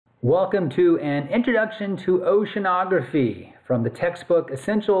Welcome to an introduction to oceanography from the textbook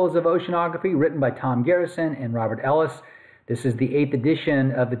Essentials of Oceanography, written by Tom Garrison and Robert Ellis. This is the 8th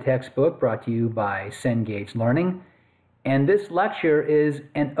edition of the textbook, brought to you by Cengage Learning. And this lecture is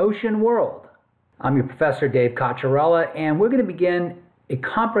An Ocean World. I'm your professor, Dave Cocchiarella, and we're going to begin a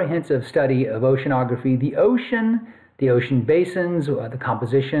comprehensive study of oceanography, the ocean basins, the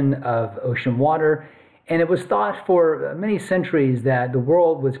composition of ocean water. And it was thought for many centuries that the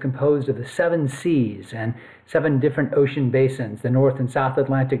world was composed of the 7 seas and 7 different ocean basins, the North and South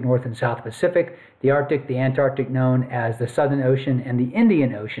Atlantic, North and South Pacific, the Arctic, the Antarctic, known as the Southern Ocean, and the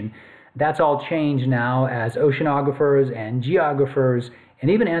Indian Ocean. That's all changed now as oceanographers and geographers and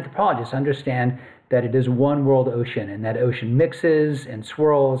even anthropologists understand that it is one world ocean, and that ocean mixes and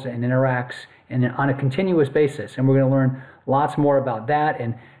swirls and interacts on a continuous basis. And we're going to learn lots more about that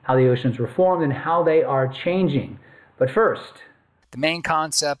and how the oceans were formed and how they are changing. But first, the main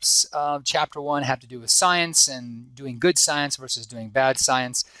concepts of Chapter 1 have to do with science and doing good science versus doing bad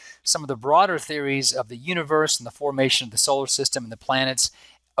science. Some of the broader theories of the universe and the formation of the solar system and the planets,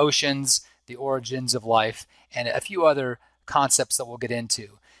 oceans, the origins of life, and a few other concepts that we'll get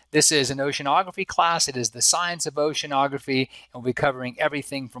into. This is an oceanography class. It is the science of oceanography, and we'll be covering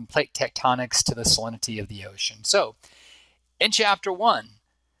everything from plate tectonics to the salinity of the ocean. So, in Chapter 1,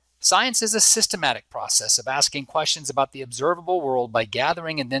 science is a systematic process of asking questions about the observable world by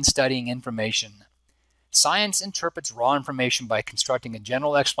gathering and then studying information. Science interprets raw information by constructing a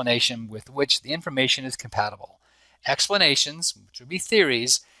general explanation with which the information is compatible. Explanations, which would be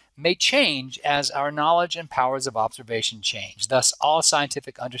theories, may change as our knowledge and powers of observation change. Thus, all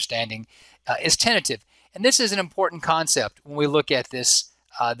scientific understanding is tentative. And this is an important concept when we look at this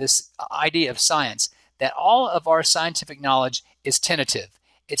idea of science, that all of our scientific knowledge is tentative.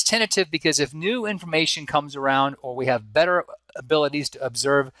 It's tentative because if new information comes around or we have better abilities to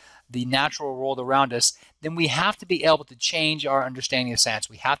observe the natural world around us, then we have to be able to change our understanding of science.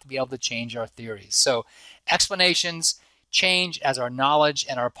 We have to be able to change our theories. So explanations change as our knowledge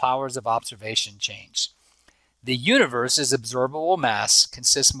and our powers of observation change. The universe's observable mass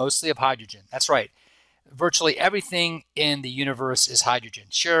consists mostly of hydrogen. That's right. Virtually everything in the universe is hydrogen.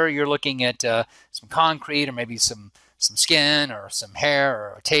 Sure, you're looking at some concrete or maybe some skin or some hair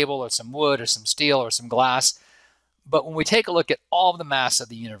or a table or some wood or some steel or some glass. But when we take a look at all of the mass of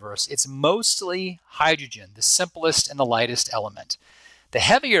the universe, it's mostly hydrogen, the simplest and the lightest element. The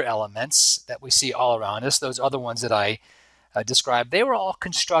heavier elements that we see all around us, those other ones that I described, they were all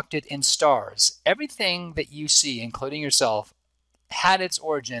constructed in stars. Everything that you see, including yourself, had its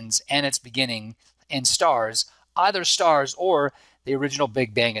origins and its beginning in stars, either stars or the original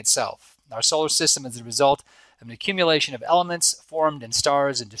Big Bang itself. Our solar system is the result of an accumulation of elements formed in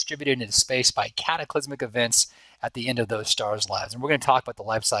stars and distributed into space by cataclysmic events at the end of those stars' lives. And we're going to talk about the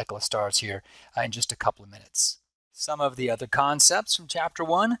life cycle of stars here in just a couple of minutes. Some of the other concepts from Chapter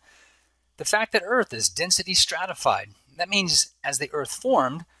 1, the fact that Earth is density stratified. That means as the Earth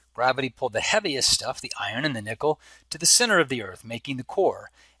formed, gravity pulled the heaviest stuff, the iron and the nickel, to the center of the Earth, making the core.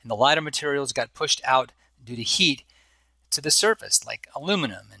 And the lighter materials got pushed out due to heat to the surface, like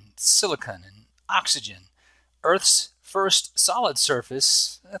aluminum and silicon and oxygen. Earth's first solid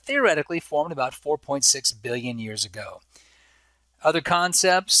surface theoretically formed about 4.6 billion years ago. Other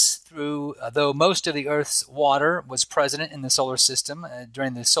concepts, though most of the Earth's water was present in the solar system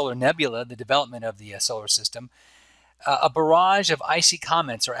during the solar nebula, the development of the solar system, a barrage of icy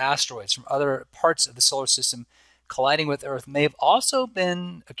comets or asteroids from other parts of the solar system colliding with Earth may have also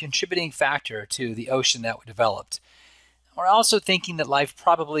been a contributing factor to the ocean that developed. We're also thinking that life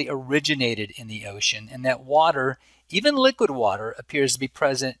probably originated in the ocean and that water, even liquid water, appears to be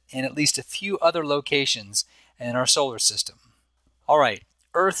present in at least a few other locations in our solar system. All right,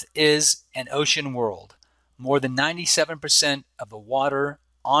 Earth is an ocean world. More than 97% of the water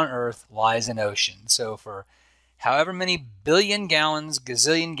on Earth lies in ocean. So for however many billion gallons,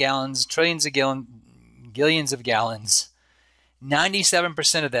 gazillion gallons, trillions of gallons, gillions of gallons,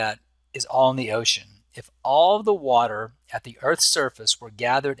 97% of that is all in the ocean. If all of the water at the Earth's surface were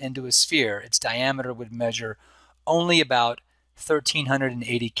gathered into a sphere, its diameter would measure only about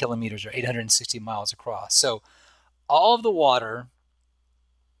 1,380 kilometers or 860 miles across. So all of the water,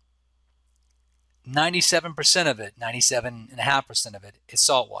 97% of it, 97.5% of it is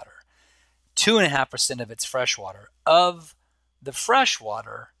salt water. 2.5% of it's fresh water. Of the fresh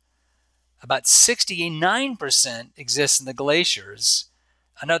water, about 69% exists in the glaciers.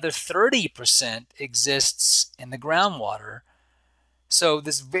 Another 30% exists in the groundwater. So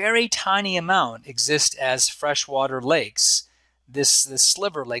this very tiny amount exists as freshwater lakes. This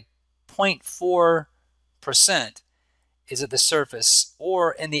sliver, like 0.4%, is at the surface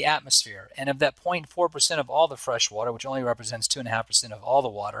or in the atmosphere. And of that 0.4% of all the fresh water, which only represents 2.5% of all the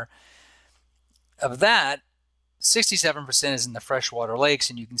water, of that, 67% is in the freshwater lakes,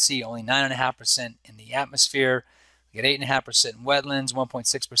 and you can see only 9.5% in the atmosphere. We get 8.5% in wetlands,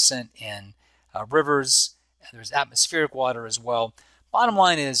 1.6% in rivers. There's atmospheric water as well. Bottom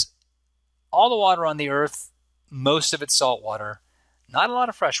line is, all the water on the earth, most of it's salt water, not a lot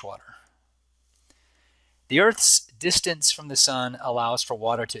of fresh water. The Earth's distance from the sun allows for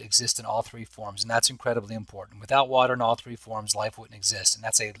water to exist in all three forms, and that's incredibly important. Without water in all three forms, life wouldn't exist, and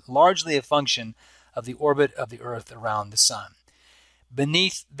that's largely a function of the orbit of the Earth around the sun.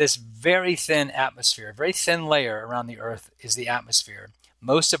 Beneath this very thin atmosphere, very thin layer around the Earth, is the atmosphere.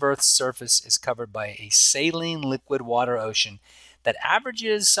 Most of Earth's surface is covered by a saline liquid water ocean that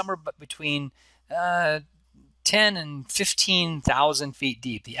averages somewhere between 10 and 15,000 feet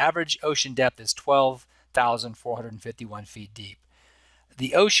deep. The average ocean depth is 12,451 feet deep.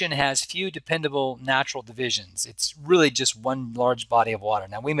 The ocean has few dependable natural divisions. It's really just one large body of water.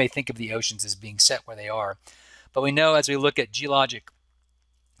 Now, we may think of the oceans as being set where they are, but we know as we look at geologic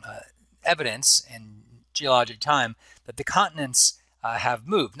evidence and geologic time that the continents have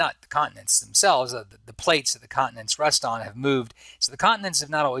moved. Not the continents themselves, the plates that the continents rest on have moved. So the continents have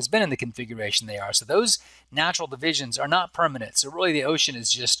not always been in the configuration they are. So those natural divisions are not permanent. So really the ocean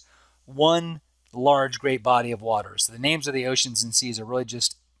is just one large great body of water. So the names of the oceans and seas are really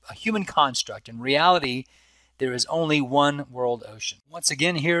just a human construct. In reality, there is only one world ocean. Once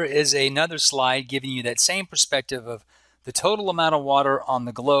again, here is another slide giving you that same perspective of the total amount of water on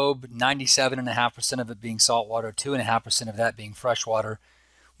the globe, 97.5% of it being salt water, 2.5% of that being fresh water.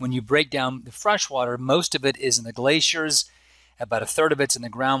 When you break down the fresh water, most of it is in the glaciers, about a third of it's in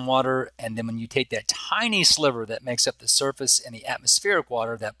the groundwater, and then when you take that tiny sliver that makes up the surface and the atmospheric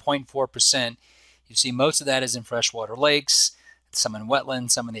water, that 0.4%, you see most of that is in freshwater lakes, some in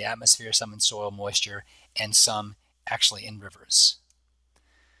wetlands, some in the atmosphere, some in soil moisture, and some actually in rivers.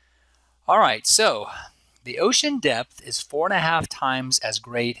 All right, so the ocean depth is 4.5 times as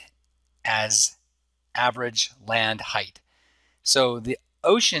great as average land height. So the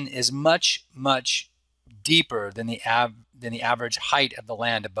ocean is much, much deeper than the average height of the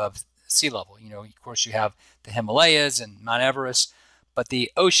land above sea level. You know, of course, you have the Himalayas and Mount Everest, but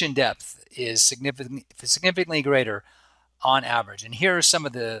the ocean depth is significantly greater on average. And here are some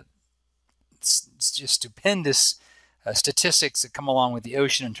of the just stupendous statistics that come along with the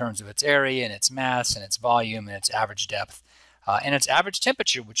ocean in terms of its area and its mass and its volume and its average depth and its average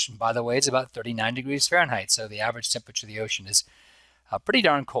temperature, which, by the way, is about 39 degrees Fahrenheit. So the average temperature of the ocean is pretty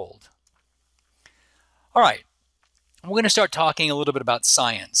darn cold. All right, we're going to start talking a little bit about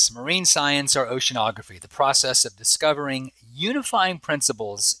science, marine science or oceanography, the process of discovering unifying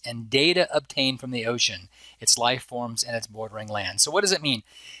principles and data obtained from the ocean, its life forms, and its bordering land. So what does it mean?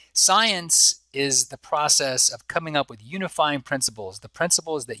 Science is the process of coming up with unifying principles, the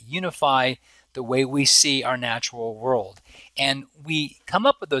principles that unify the way we see our natural world. And we come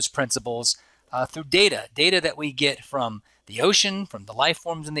up with those principles through data that we get from the ocean, from the life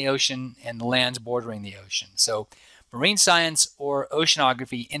forms in the ocean, and the lands bordering the ocean. So marine science or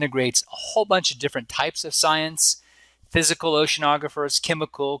oceanography integrates a whole bunch of different types of science: physical oceanographers,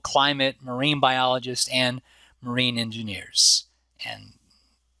 chemical, climate, marine biologists, and marine engineers. And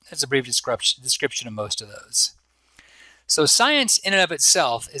that's a brief description of most of those. So science in and of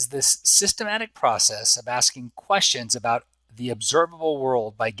itself is this systematic process of asking questions about the observable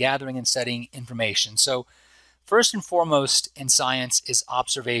world by gathering and studying information. So first and foremost in science is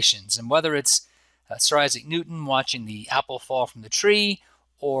observations. And whether it's Sir Isaac Newton watching the apple fall from the tree,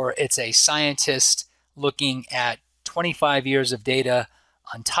 or it's a scientist looking at 25 years of data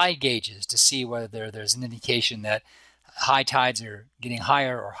on tide gauges to see whether there's an indication that high tides are getting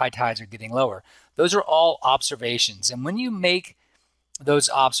higher or high tides are getting lower. Those are all observations. And when you make those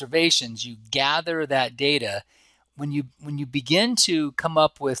observations, you gather that data. When you begin to come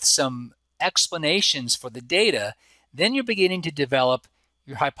up with some explanations for the data, then you're beginning to develop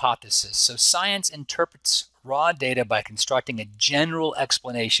your hypothesis. So science interprets raw data by constructing a general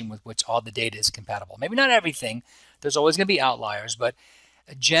explanation with which all the data is compatible. Maybe not everything. There's always going to be outliers, but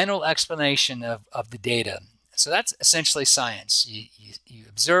a general explanation of the data. So that's essentially science. You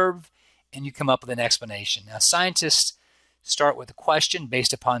observe and you come up with an explanation. Now, scientists start with a question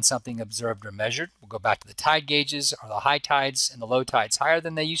based upon something observed or measured. We'll go back to the tide gauges. Are the high tides and the low tides higher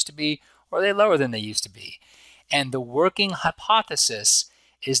than they used to be, or are they lower than they used to be? And the working hypothesis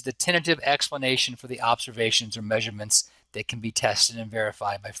is the tentative explanation for the observations or measurements that can be tested and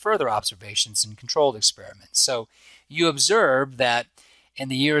verified by further observations and controlled experiments. So you observe that in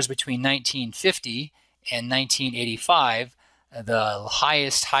the years between 1950 In 1985, the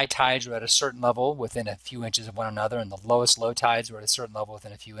highest high tides were at a certain level within a few inches of one another, and the lowest low tides were at a certain level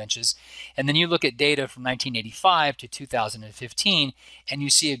within a few inches. And then you look at data from 1985 to 2015, and you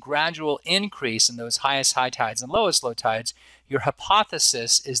see a gradual increase in those highest high tides and lowest low tides. Your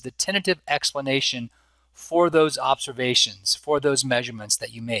hypothesis is the tentative explanation for those observations, for those measurements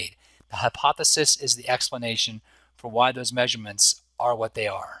that you made. The hypothesis is the explanation for why those measurements are what they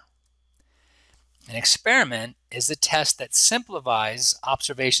are. An experiment is a test that simplifies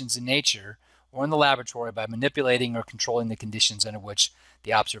observations in nature or in the laboratory by manipulating or controlling the conditions under which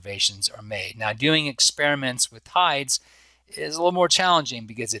the observations are made. Now, doing experiments with tides is a little more challenging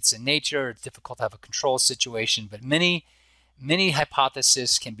because it's in nature, it's difficult to have a control situation, but many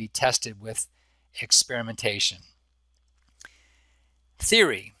hypotheses can be tested with experimentation.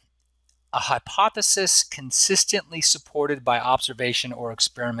 Theory. A hypothesis consistently supported by observation or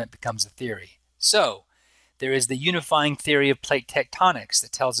experiment becomes a theory. So, there is the unifying theory of plate tectonics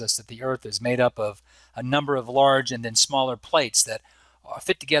that tells us that the Earth is made up of a number of large and then smaller plates that are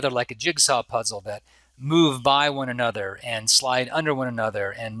fit together like a jigsaw puzzle that move by one another and slide under one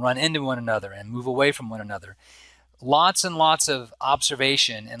another and run into one another and move away from one another. Lots and lots of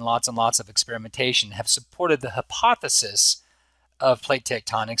observation and lots of experimentation have supported the hypothesis of plate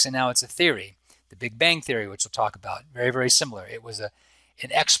tectonics, and now it's a theory. The Big Bang Theory, which we'll talk about, very, very similar. It was an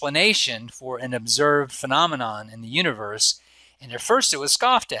explanation for an observed phenomenon in the universe, and at first it was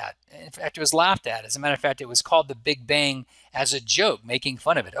scoffed at. In fact, it was laughed at. As a matter of fact, it was called the Big Bang as a joke, making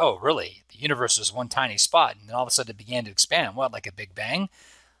fun of it. Oh, really? The universe was one tiny spot, and then all of a sudden it began to expand. What, like a Big Bang?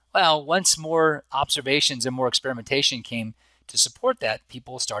 Well, once more observations and more experimentation came to support that,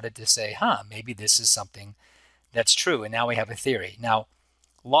 people started to say, maybe this is something that's true, and now we have a theory. Now,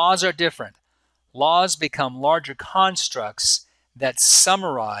 laws are different. Laws become larger constructs that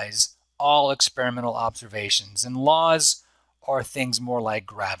summarize all experimental observations, and laws are things more like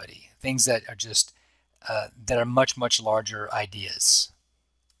gravity, things that are just that are much larger ideas.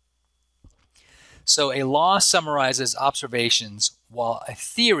 So a law summarizes observations while a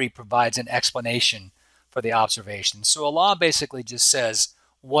theory provides an explanation for the observations. So a law basically just says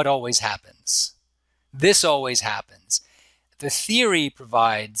what always happens. This always happens. The theory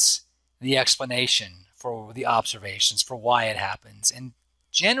provides the explanation for the observations, for why it happens. And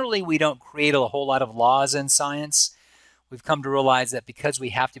generally, we don't create a whole lot of laws in science. We've come to realize that because we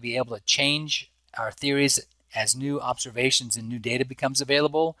have to be able to change our theories as new observations and new data becomes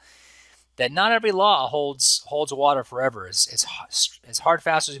available, that not every law holds water forever. As hard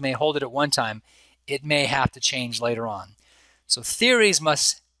fast as we may hold it at one time, it may have to change later on. So theories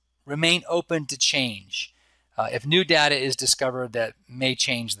must remain open to change if new data is discovered that may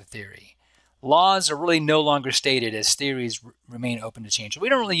change the theory. Laws are really no longer stated as theories remain open to change. We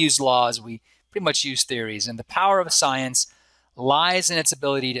don't really use laws, we pretty much use theories. And the power of science lies in its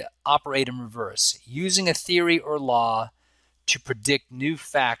ability to operate in reverse, using a theory or law to predict new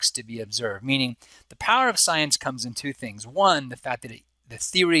facts to be observed. Meaning the power of science comes in two things. One, the fact that the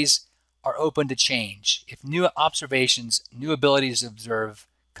theories are open to change. If new observations, new abilities to observe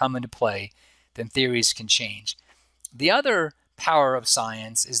come into play, then theories can change. The other power of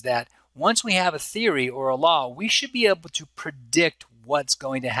science is that once we have a theory or a law, we should be able to predict what's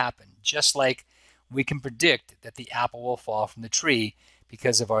going to happen, just like we can predict that the apple will fall from the tree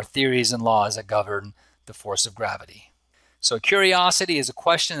because of our theories and laws that govern the force of gravity. So curiosity is a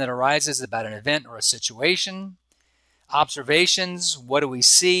question that arises about an event or a situation. Observations, what do we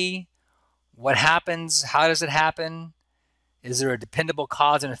see? What happens? How does it happen? Is there a dependable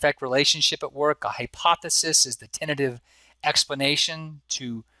cause and effect relationship at work? A hypothesis is the tentative explanation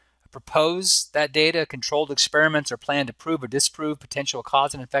to propose that data. Controlled experiments are planned to prove or disprove potential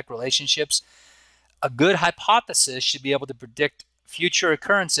cause and effect relationships. A good hypothesis should be able to predict future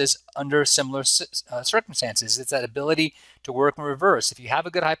occurrences under similar circumstances. It's that ability to work in reverse. If you have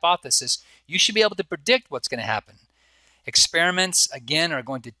a good hypothesis, you should be able to predict what's going to happen. Experiments, again,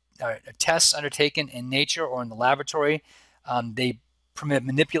 are tests undertaken in nature or in the laboratory. They permit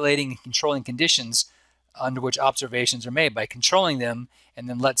manipulating and controlling conditions under which observations are made. By controlling them and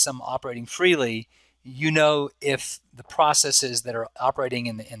then let some operating freely, you know if the processes that are operating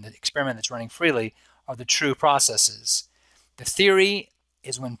in the experiment that's running freely are the true processes. The theory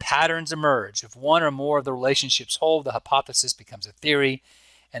is when patterns emerge. If one or more of the relationships hold, the hypothesis becomes a theory,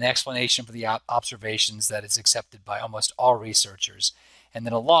 an explanation for the observations that is accepted by almost all researchers. And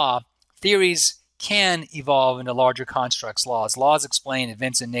then a law, theories can evolve into larger constructs. Laws explain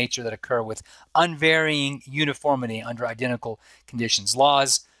events in nature that occur with unvarying uniformity under identical conditions.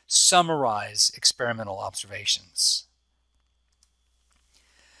 Laws summarize experimental observations.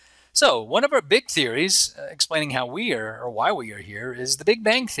 So one of our big theories explaining how we are or why we are here is the Big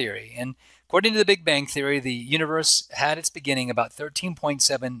Bang Theory. And according to the Big Bang Theory, the universe had its beginning about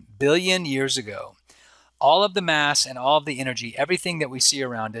 13.7 billion years ago. All of the mass and all of the energy, everything that we see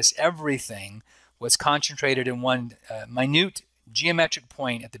around us, everything was concentrated in one minute geometric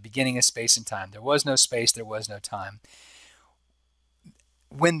point at the beginning of space and time. There was no space, there was no time.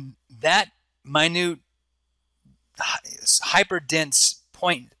 When that minute, hyper-dense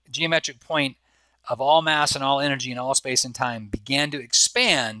point, geometric point of all mass and all energy and all space and time began to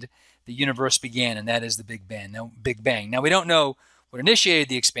expand, the universe began, and that is the Big Bang. Now, we don't know what initiated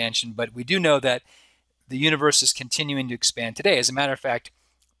the expansion, but we do know that the universe is continuing to expand today. As a matter of fact,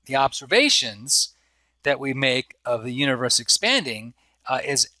 the observations that we make of the universe expanding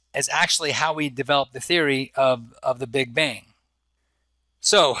is actually how we develop the theory of the Big Bang.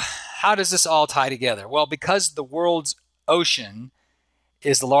 So how does this all tie together? Well, because the world's ocean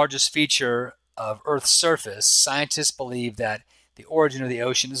is the largest feature of Earth's surface, scientists believe that the origin of the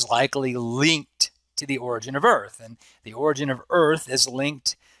ocean is likely linked to the origin of Earth. And the origin of Earth is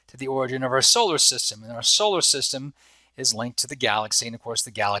linked to the origin of our solar system. And our solar system is linked to the galaxy. And of course,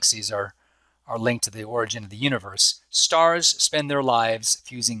 the galaxies are linked to the origin of the universe. Stars spend their lives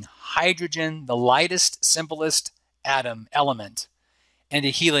fusing hydrogen, the lightest, simplest element, into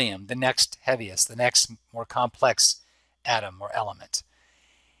helium, the next heaviest, the next more complex atom or element,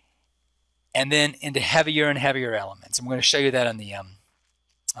 and then into heavier and heavier elements. I'm going to show you that on the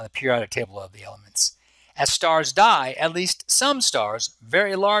periodic table of the elements. As stars die, at least some stars,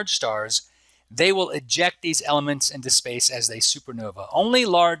 very large stars, they will eject these elements into space as they supernova. Only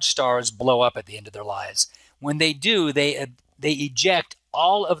large stars blow up at the end of their lives. When they do, they eject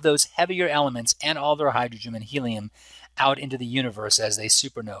all of those heavier elements and all their hydrogen and helium out into the universe as they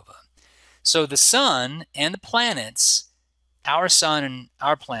supernova. So the sun and the planets, our sun and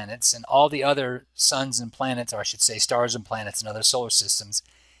our planets, and all the other suns and planets, or I should say stars and planets and other solar systems,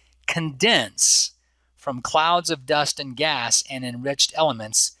 condense from clouds of dust and gas and enriched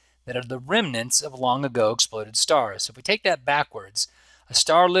elements that are the remnants of long ago exploded stars. So if we take that backwards, a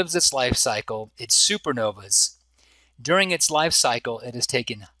star lives its life cycle, it supernovas. During its life cycle, it has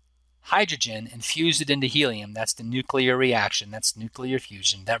taken hydrogen and fused it into helium. That's the nuclear reaction. That's nuclear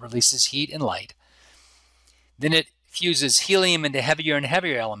fusion. That releases heat and light. Then it fuses helium into heavier and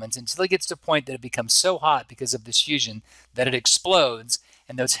heavier elements until it gets to a point that it becomes so hot because of this fusion that it explodes,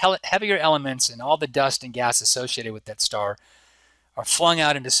 and those heavier elements and all the dust and gas associated with that star are flung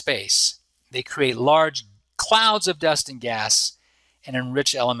out into space. They create large clouds of dust and gas and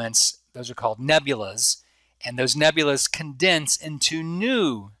enriched elements. Those are called nebulas, and those nebulas condense into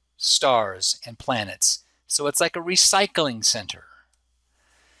new stars and planets. So it's like a recycling center.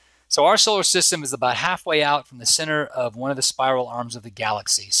 So our solar system is about halfway out from the center of one of the spiral arms of the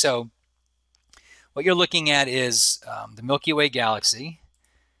galaxy. So what you're looking at is the Milky Way galaxy.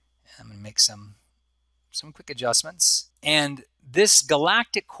 I'm going to make some quick adjustments. And this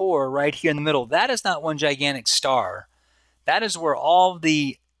galactic core right here in the middle, that is not one gigantic star. That is where all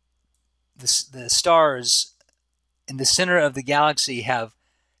the stars in the center of the galaxy have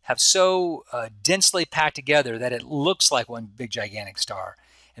so densely packed together that it looks like one big gigantic star.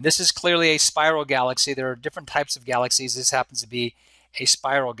 And this is clearly a spiral galaxy. There are different types of galaxies. This happens to be a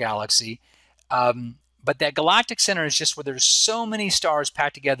spiral galaxy. But that galactic center is just where there's so many stars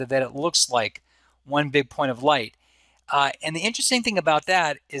packed together that it looks like one big point of light. And the interesting thing about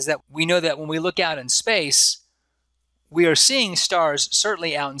that is that we know that when we look out in space, we are seeing stars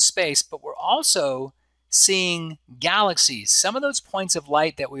certainly out in space, but we're also seeing galaxies. Some of those points of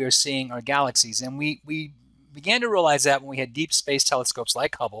light that we are seeing are galaxies. And we began to realize that when we had deep space telescopes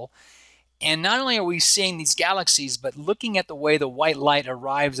like Hubble. And not only are we seeing these galaxies, but looking at the way the white light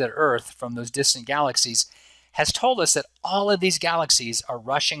arrives at Earth from those distant galaxies has told us that all of these galaxies are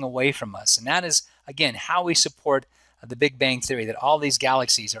rushing away from us. And that is, again, how we support the Big Bang Theory, that all these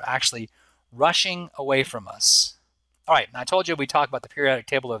galaxies are actually rushing away from us. All right, I told you we talk about the periodic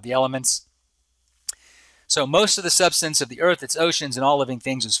table of the elements. So most of the substance of the Earth, its oceans, and all living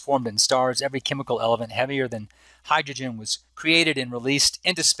things was formed in stars. Every chemical element heavier than hydrogen was created and released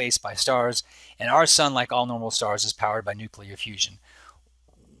into space by stars. And our sun, like all normal stars, is powered by nuclear fusion.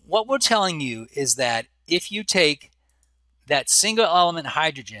 What we're telling you is that if you take that single element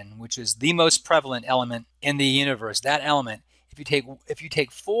hydrogen, which is the most prevalent element in the universe, that element, if you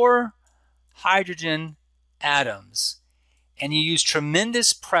take 4 hydrogen atoms and you use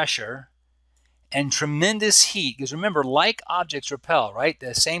tremendous pressure and tremendous heat, because remember, like objects repel, right?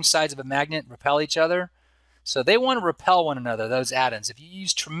 The same sides of a magnet repel each other. So they want to repel one another, those atoms. If you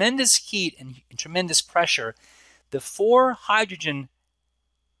use tremendous heat and tremendous pressure, the 4 hydrogen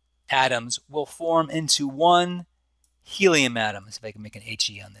atoms will form into one helium atom. Let's see if I can make an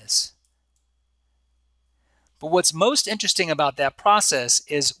HE on this. But what's most interesting about that process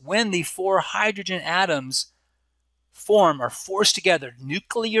is when the 4 hydrogen atoms form or forced together,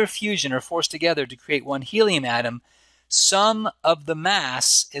 nuclear fusion, or forced together to create one helium atom, some of the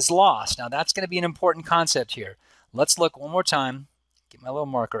mass is lost. Now that's going to be an important concept here. Let's look one more time. Get my little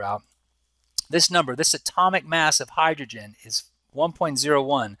marker out. This number, this atomic mass of hydrogen is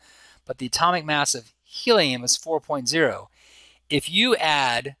 1.01, but the atomic mass of helium is 4.0. If you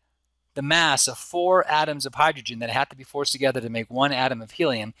add the mass of 4 atoms of hydrogen that have to be forced together to make 1 atom of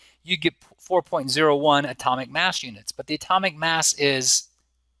helium, you get 4.01 atomic mass units. But the atomic mass is,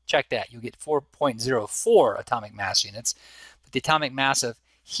 check that, you get 4.04 atomic mass units. But the atomic mass of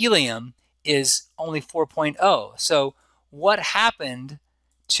helium is only 4.0. So what happened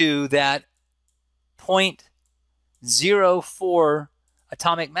to that 0.04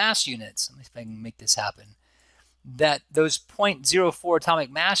 atomic mass units? Let me see if I can make this happen. That those 0.04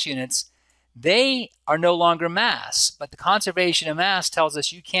 atomic mass units, they are no longer mass, but the conservation of mass tells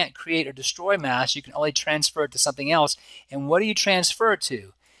us you can't create or destroy mass, you can only transfer it to something else. And what do you transfer it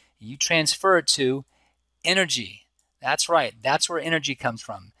to? You transfer it to energy. That's right, that's where energy comes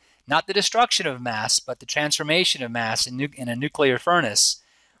from. Not the destruction of mass, but the transformation of mass in a nuclear furnace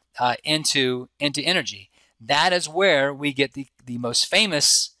into energy. That is where we get the most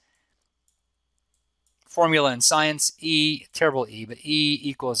famous formula in science, E, terrible E, but E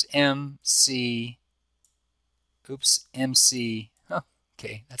equals MC, MC,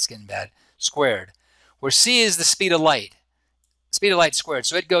 okay, that's getting bad, squared, where C is the speed of light squared,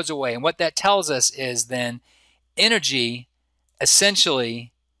 so it goes away. And what that tells us is then energy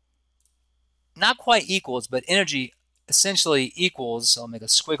essentially, not quite equals, but energy essentially equals, so I'll make a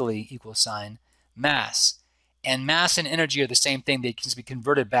squiggly equal sign, mass. And mass and energy are the same thing, they can be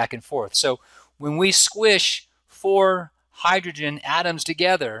converted back and forth. So when we squish 4 hydrogen atoms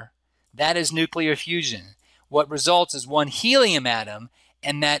together, that is nuclear fusion. What results is 1 helium atom,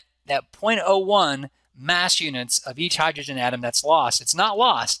 and that 0.01 mass units of each hydrogen atom that's lost. It's not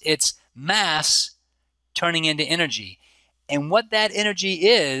lost, it's mass turning into energy. And what that energy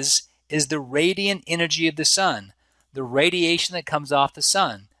is the radiant energy of the sun, the radiation that comes off the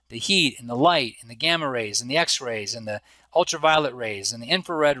sun, the heat and the light and the gamma rays and the X-rays and the ultraviolet rays and the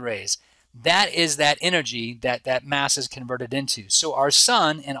infrared rays. That is that energy that mass is converted into. So our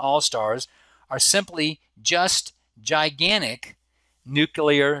sun and all stars are simply just gigantic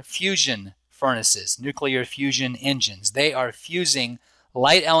nuclear fusion furnaces, nuclear fusion engines. They are fusing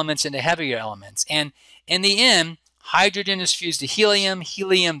light elements into heavier elements. And in the end, hydrogen is fused to helium.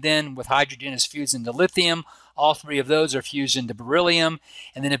 Helium then with hydrogen is fused into lithium. All 3 of those are fused into beryllium.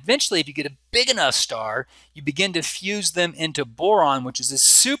 And then eventually, if you get a big enough star, you begin to fuse them into boron, which is a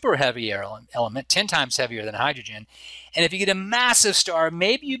super heavy element, 10 times heavier than hydrogen. And if you get a massive star,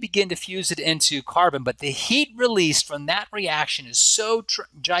 maybe you begin to fuse it into carbon. But the heat released from that reaction is so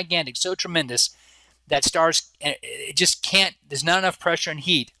gigantic, so tremendous, that stars, it just can't, there's not enough pressure and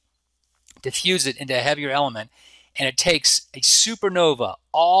heat to fuse it into a heavier element. And it takes a supernova,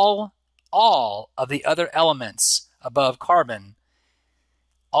 all of the other elements above carbon,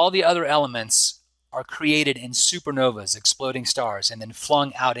 all the other elements are created in supernovas, exploding stars, and then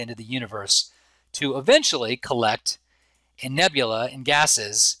flung out into the universe to eventually collect in nebula and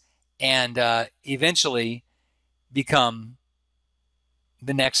gases and eventually become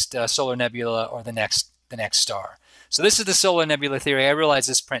the next solar nebula or the next star. So this is the solar nebula theory. I realize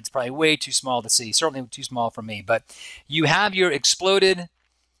this print's probably way too small to see, certainly too small for me, but you have your exploded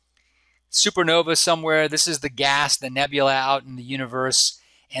supernova somewhere. This is the gas, the nebula out in the universe,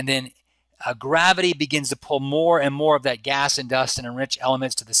 and then gravity begins to pull more and more of that gas and dust and enriched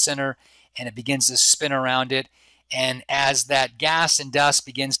elements to the center, and it begins to spin around it. And as that gas and dust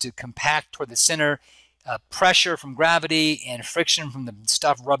begins to compact toward the center, pressure from gravity and friction from the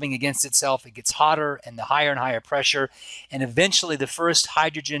stuff rubbing against itself, it gets hotter and higher pressure, and eventually the first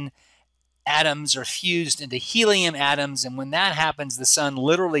hydrogen atoms are fused into helium atoms. And when that happens, the sun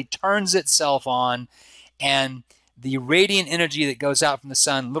literally turns itself on, and the radiant energy that goes out from the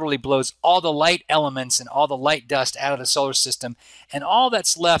sun literally blows all the light elements and all the light dust out of the solar system, and all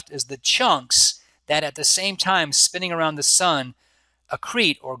that's left is the chunks that at the same time spinning around the sun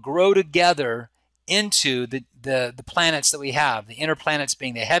accrete or grow together into the planets that we have, the inner planets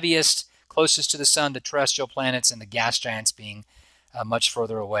being the heaviest, closest to the sun, the terrestrial planets, and the gas giants being much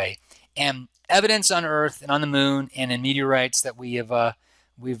further away. And evidence on Earth and on the moon and in meteorites that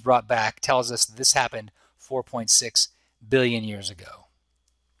we've brought back tells us that this happened 4.6 billion years ago.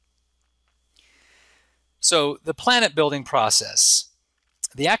 So the planet building process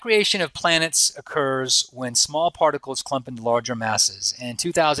The accretion of planets occurs when small particles clump into larger masses. In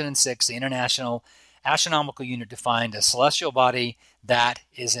 2006, the International Astronomical Unit defined a celestial body that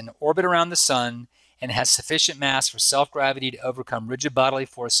is in orbit around the sun and has sufficient mass for self-gravity to overcome rigid bodily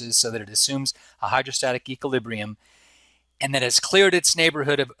forces so that it assumes a hydrostatic equilibrium, and that has cleared its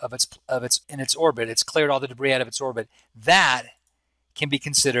neighborhood in its orbit. It's cleared all the debris out of its orbit. That can be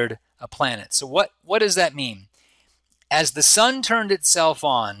considered a planet. So what does that mean? As the sun turned itself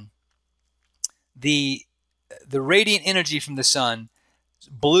on, the radiant energy from the sun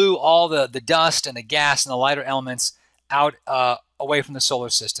blew all the dust and the gas and the lighter elements out away from the solar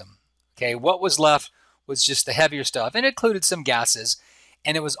system. Okay, what was left was just the heavier stuff, and it included some gases,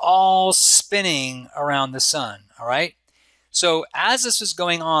 and it was all spinning around the sun. All right. So as this was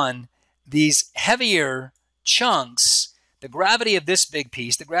going on, these heavier chunks, the gravity of this big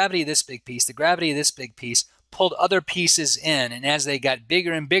piece, the gravity of this big piece, the gravity of this big piece, pulled other pieces in, and as they got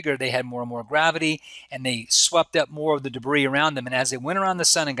bigger and bigger, they had more and more gravity, and they swept up more of the debris around them. And as they went around the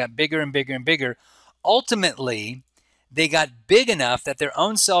sun and got bigger and bigger and bigger, ultimately they got big enough that their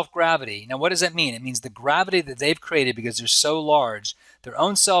own self-gravity, now what does that mean? It means the gravity that they've created, because they're so large, their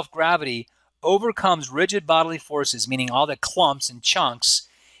own self-gravity overcomes rigid bodily forces, meaning all the clumps and chunks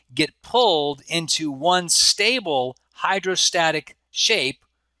get pulled into one stable hydrostatic shape,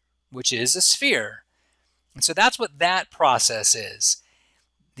 which is a sphere. And so that's what that process is.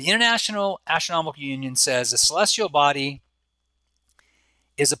 The International Astronomical Union says a celestial body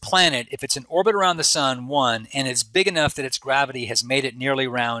is a planet if it's in orbit around the sun, one, and it's big enough that its gravity has made it nearly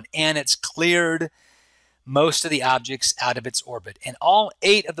round, and it's cleared most of the objects out of its orbit. And all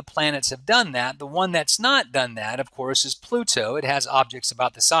 8 of the planets have done that. The one that's not done that, of course, is Pluto. It has objects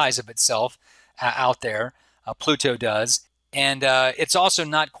about the size of itself out there. Pluto does. And it's also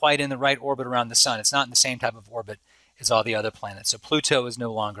not quite in the right orbit around the sun. It's not in the same type of orbit as all the other planets. So Pluto is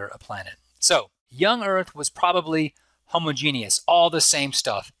no longer a planet. So young Earth was probably homogeneous, all the same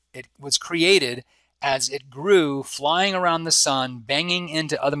stuff. It was created as it grew, flying around the sun, banging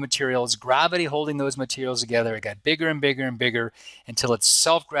into other materials, gravity holding those materials together. It got bigger and bigger and bigger until its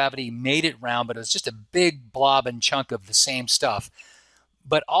self-gravity made it round, but it was just a big blob and chunk of the same stuff.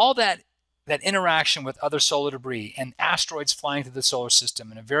 But all that interaction with other solar debris and asteroids flying through the solar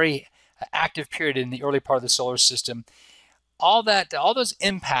system in a very active period in the early part of the solar system, all those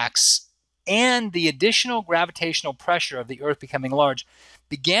impacts and the additional gravitational pressure of the Earth becoming large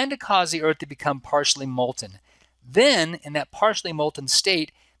began to cause the Earth to become partially molten. Then, in that partially molten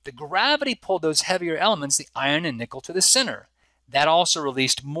state, the gravity pulled those heavier elements, the iron and nickel, to the center. That also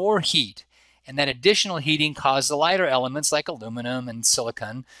released more heat, and that additional heating caused the lighter elements like aluminum and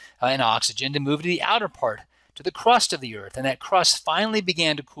silicon and oxygen to move to the outer part, to the crust of the Earth. And that crust finally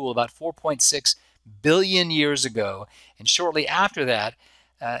began to cool about 4.6 billion years ago. And shortly after that,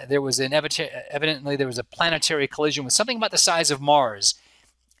 evidently there was a planetary collision with something about the size of Mars.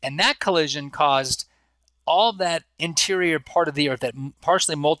 And that collision caused all that interior part of the Earth, that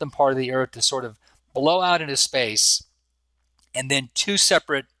partially molten part of the Earth, to sort of blow out into space, and then 2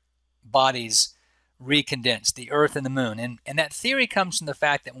 separate bodies recondensed, the Earth and the Moon. And that theory comes from the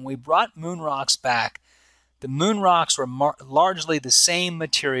fact that when we brought moon rocks back, the moon rocks were largely the same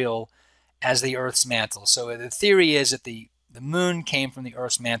material as the Earth's mantle. So the theory is that the moon came from the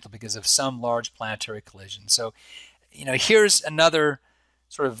Earth's mantle because of some large planetary collision. So, here's another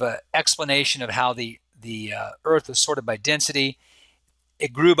sort of explanation of how the Earth was sorted by density.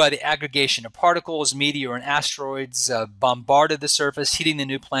 It grew by the aggregation of particles. Meteor and asteroids bombarded the surface, heating the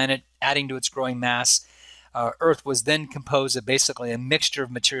new planet, adding to its growing mass. Earth was then composed of basically a mixture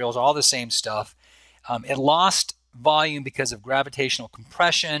of materials, all the same stuff. It lost volume because of gravitational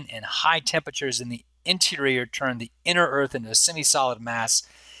compression, and high temperatures in the interior turned the inner Earth into a semi-solid mass.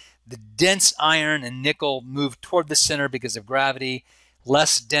 The dense iron and nickel moved toward the center because of gravity.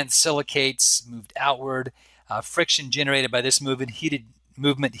 Less dense silicates moved outward. Friction generated by this movement heated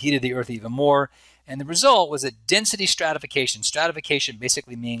the Earth even more. And the result was a density stratification. Stratification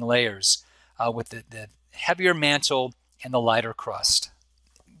basically meaning layers, with the heavier mantle and the lighter crust.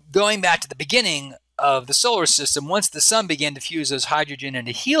 Going back to the beginning of the solar system, once the sun began to fuse those hydrogen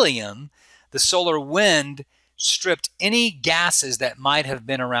into helium, the solar wind stripped any gases that might have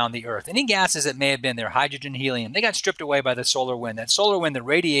been around the Earth. Any gases that may have been there, hydrogen, helium, they got stripped away by the solar wind. That solar wind, the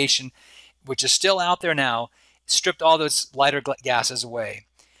radiation, which is still out there now, stripped all those lighter gases away.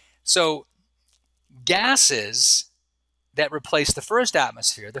 So gases that replaced the first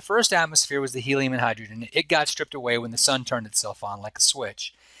atmosphere was the helium and hydrogen. It got stripped away when the sun turned itself on like a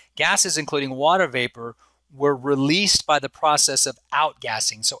switch. Gases, including water vapor, were released by the process of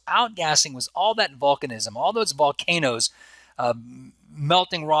outgassing. So outgassing was all that volcanism, all those volcanoes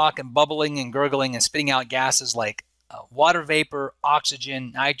melting rock and bubbling and gurgling and spitting out gases like water vapor,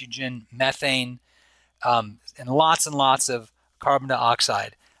 oxygen, nitrogen, methane, and lots of carbon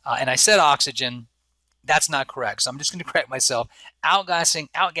dioxide. And I said oxygen. That's not correct. So I'm just going to correct myself.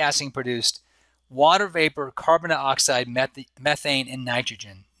 Outgassing produced water vapor, carbon dioxide, methane, and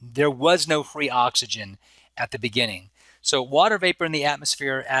nitrogen. There was no free oxygen at the beginning. So water vapor in the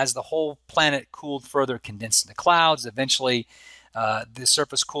atmosphere, as the whole planet cooled further, condensed into clouds. Eventually, the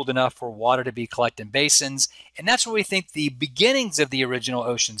surface cooled enough for water to be collected in basins. And that's where we think the beginnings of the original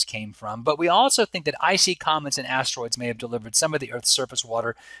oceans came from. But we also think that icy comets and asteroids may have delivered some of the Earth's surface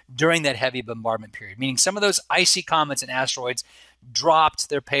water during that heavy bombardment period, meaning some of those icy comets and asteroids dropped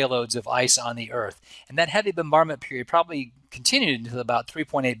their payloads of ice on the Earth. And that heavy bombardment period probably continued until about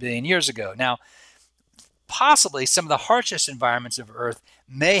 3.8 billion years ago. Now, possibly some of the harshest environments of Earth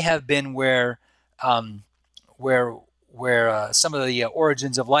may have been where some of the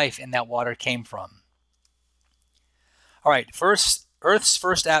origins of life in that water came from. All right, Earth's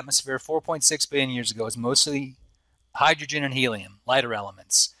first atmosphere 4.6 billion years ago was mostly hydrogen and helium, lighter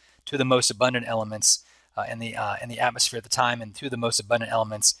elements, two of the most abundant elements in the atmosphere at the time, and two of the most abundant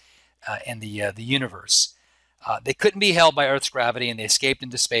elements in the universe. They couldn't be held by Earth's gravity, and they escaped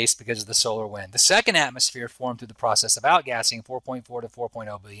into space because of the solar wind. The second atmosphere formed through the process of outgassing 4.4 to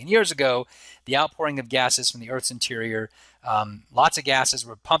 4.0 billion years ago. The outpouring of gases from the Earth's interior, lots of gases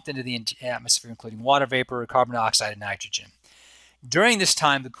were pumped into the atmosphere, including water vapor, carbon dioxide, and nitrogen. During this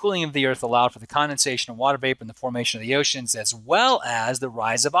time, the cooling of the Earth allowed for the condensation of water vapor and the formation of the oceans, as well as the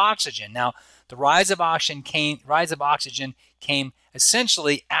rise of oxygen. Now, the rise of oxygen came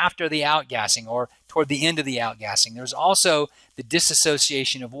essentially after the outgassing, or toward the end of the outgassing. There's also the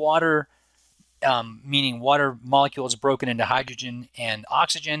dissociation of water, meaning water molecules broken into hydrogen and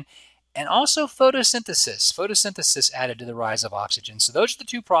oxygen, and also photosynthesis. Photosynthesis added to the rise of oxygen. So those are the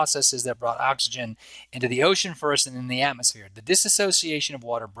two processes that brought oxygen into the ocean first and in the atmosphere. The dissociation of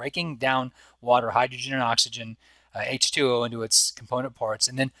water, breaking down water, hydrogen and oxygen, H2O, into its component parts,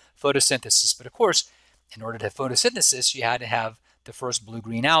 and then photosynthesis. But of course, in order to have photosynthesis, you had to have the first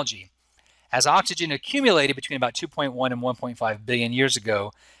blue-green algae. As oxygen accumulated between about 2.1 and 1.5 billion years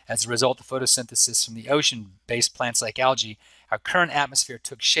ago, as a result of photosynthesis from the ocean-based plants like algae, our current atmosphere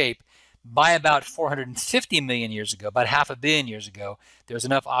took shape. By about 450 million years ago, about half a billion years ago, there was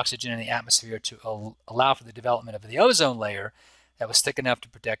enough oxygen in the atmosphere to allow for the development of the ozone layer that was thick enough to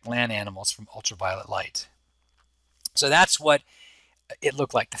protect land animals from ultraviolet light. So that's what it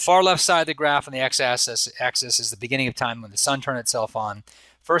looked like. The far left side of the graph on the x-axis is the beginning of time when the sun turned itself on.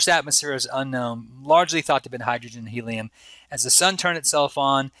 First atmosphere is unknown, largely thought to have been hydrogen and helium. As the sun turned itself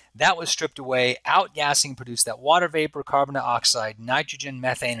on, that was stripped away. Outgassing produced that water vapor, carbon dioxide, nitrogen,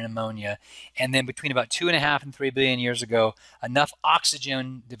 methane, and ammonia. And then between about 2.5 and 3 billion years ago, enough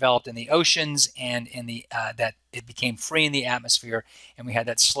oxygen developed in the oceans and in the that it became free in the atmosphere, and we had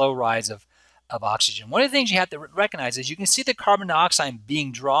that slow rise of oxygen. One of the things you have to recognize is you can see the carbon dioxide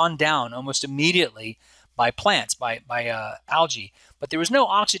being drawn down almost immediately by plants, by algae. But there was no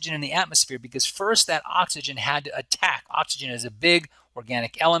oxygen in the atmosphere because first that oxygen had to attack. Oxygen is a big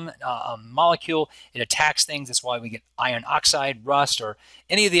organic element, molecule. It attacks things. That's why we get iron oxide, rust, or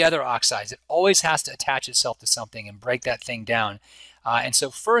any of the other oxides. It always has to attach itself to something and break that thing down. And so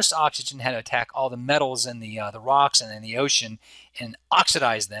first oxygen had to attack all the metals in the rocks and in the ocean and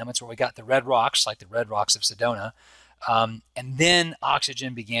oxidize them. That's where we got the red rocks, like the red rocks of Sedona. And then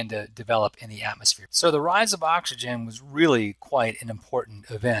oxygen began to develop in the atmosphere. So the rise of oxygen was really quite an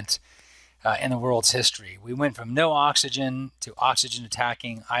important event in the world's history. We went from no oxygen to oxygen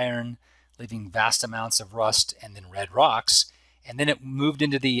attacking iron, leaving vast amounts of rust and then red rocks. And then it moved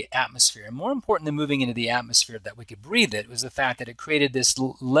into the atmosphere. And more important than moving into the atmosphere that we could breathe it was the fact that it created this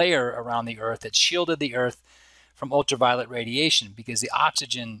layer around the Earth that shielded the Earth from ultraviolet radiation, because the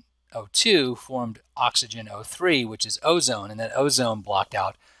oxygen O2 formed oxygen O3, which is ozone, and that ozone blocked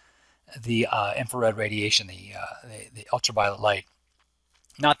out the infrared radiation, the ultraviolet light.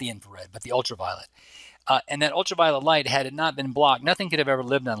 Not the infrared, but the ultraviolet. And that ultraviolet light, had it not been blocked, nothing could have ever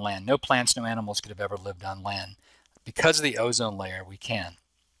lived on land. No plants, no animals could have ever lived on land. Because of the ozone layer, we can.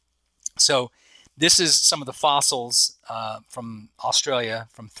 So this is some of the fossils from Australia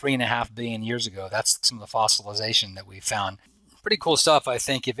from 3.5 billion years ago. That's some of the fossilization that we found. Pretty cool stuff, I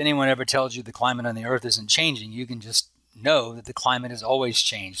think. If anyone ever tells you the climate on the Earth isn't changing, you can just know that the climate has always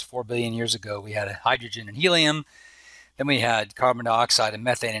changed. 4 billion years ago, we had hydrogen and helium. Then we had carbon dioxide and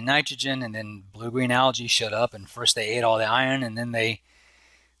methane and nitrogen, and then blue-green algae showed up, and first they ate all the iron, and then the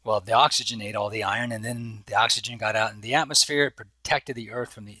oxygen ate all the iron, and then the oxygen got out in the atmosphere. It protected the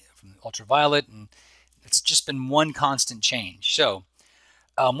Earth from the ultraviolet, and it's just been one constant change. So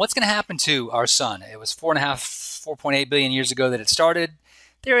What's going to happen to our sun? It was 4.8 billion years ago that it started.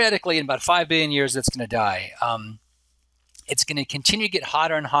 Theoretically, in about 5 billion years, it's going to die. It's going to continue to get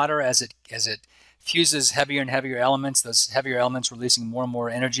hotter and hotter as it fuses heavier and heavier elements, those heavier elements releasing more and more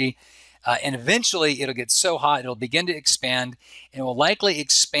energy. And eventually, it'll get so hot, it'll begin to expand, and it will likely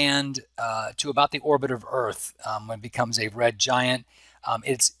expand to about the orbit of Earth when it becomes a red giant.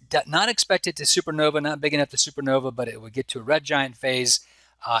 It's not expected to supernova, not big enough to supernova, but it would get to a red giant phase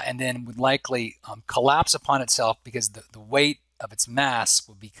and then would likely collapse upon itself because the weight of its mass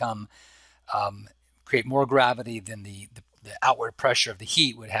will become create more gravity than the outward pressure of the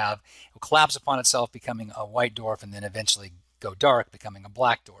heat would have. It will collapse upon itself, becoming a white dwarf, and then eventually go dark, becoming a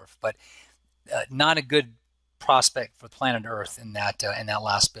black dwarf. But not a good prospect for planet Earth in that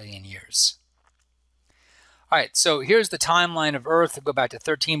last billion years. All right, so here's the timeline of Earth. We'll go back to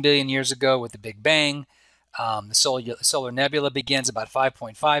 13 billion years ago with the Big Bang. The solar nebula begins about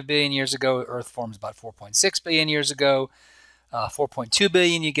 5.5 billion years ago. Earth forms about 4.6 billion years ago. 4.2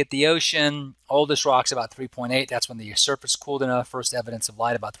 billion, you get the ocean. Oldest rocks about 3.8. That's when the surface cooled enough. First evidence of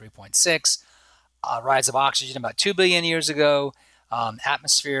light about 3.6. Rise of oxygen about 2 billion years ago.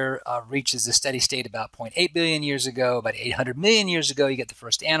 Atmosphere reaches a steady state about 0.8 billion years ago. About 800 million years ago, you get the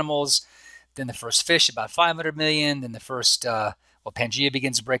first animals. Then the first fish about 500 million. Then the first, Pangea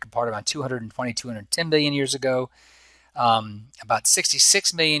begins to break apart around 220, 210 billion years ago. About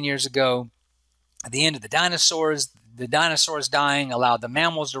 66 million years ago, at the end of the dinosaurs dying allowed the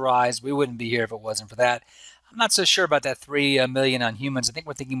mammals to rise. We wouldn't be here if it wasn't for that. I'm not so sure about that 3 million on humans. I think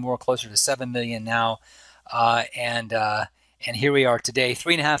we're thinking more closer to 7 million now. And here we are today.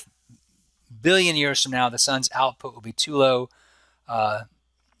 3.5 billion years from now, the sun's output will be too low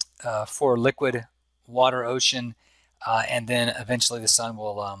for liquid water ocean. And then eventually the sun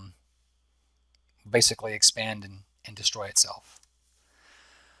will basically expand and destroy itself.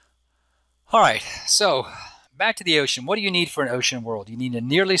 All right, so back to the ocean. What do you need for an ocean world? You need a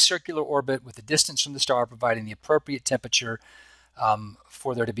nearly circular orbit with a distance from the star providing the appropriate temperature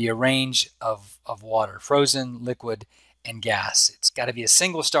for there to be a range of water, frozen, liquid, and gas. It's got to be a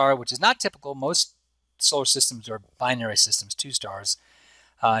single star, which is not typical. Most solar systems are binary systems, 2 stars.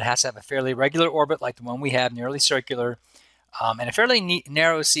 It has to have a fairly regular orbit like the one we have, nearly circular, and a fairly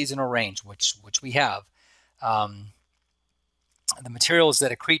narrow seasonal range, which we have. The materials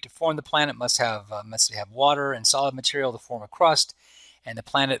that accrete to form the planet must have water and solid material to form a crust, and the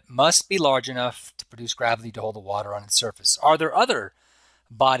planet must be large enough to produce gravity to hold the water on its surface. Are there other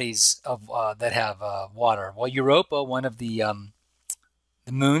bodies of that have water? Well, Europa, one of the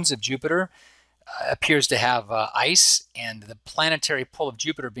moons of Jupiter, appears to have ice, and the planetary pull of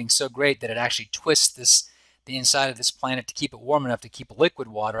Jupiter being so great that it actually twists the inside of this planet to keep it warm enough to keep liquid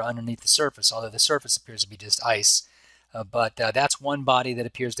water underneath the surface, although the surface appears to be just ice. But that's one body that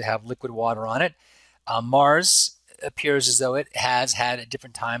appears to have liquid water on it. Mars appears as though it has had at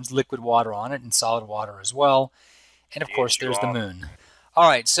different times liquid water on it and solid water as well. And of course, there's the moon. All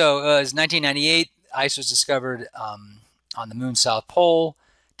right, so it was 1998. Ice was discovered on the moon's south pole.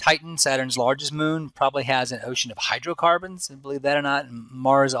 Titan, Saturn's largest moon, probably has an ocean of hydrocarbons, believe that or not. And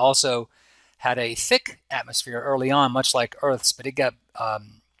Mars also had a thick atmosphere early on, much like Earth's, but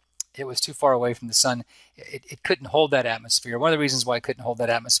it was too far away from the sun. It couldn't hold that atmosphere. One of the reasons why it couldn't hold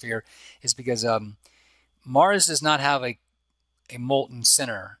that atmosphere is because Mars does not have a molten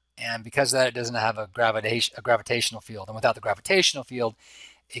center, and because of that, it doesn't have a gravitational field. And without the gravitational field,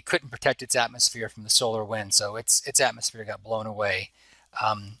 it couldn't protect its atmosphere from the solar wind, so its atmosphere got blown away.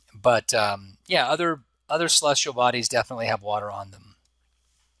 Yeah, other celestial bodies definitely have water on them.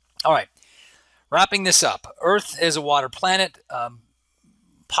 All right, wrapping this up. Earth is a water planet.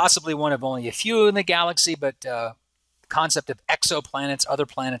 Possibly one of only a few in the galaxy, but the concept of exoplanets, other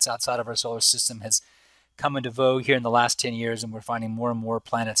planets outside of our solar system, has come into vogue here in the last 10 years, and we're finding more and more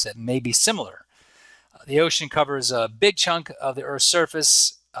planets that may be similar. The ocean covers a big chunk of the Earth's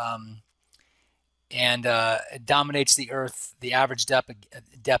surface, and it dominates the Earth. The average depth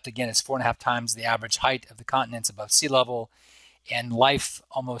again is 4.5 times the average height of the continents above sea level, and life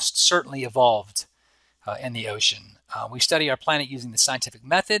almost certainly evolved in the ocean. We study our planet using the scientific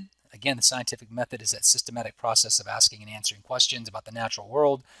method. Again, the scientific method is that systematic process of asking and answering questions about the natural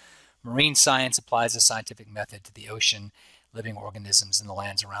world. Marine science applies the scientific method to the ocean, living organisms, and the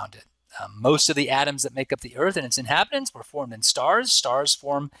lands around it. Most of the atoms that make up the Earth and its inhabitants were formed in stars. Stars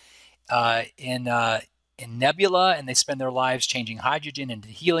form in nebula, and they spend their lives changing hydrogen into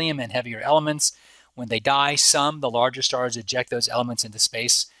helium and heavier elements. When they die, the larger stars, eject those elements into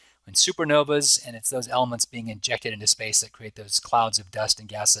space when supernovas, and it's those elements being injected into space that create those clouds of dust and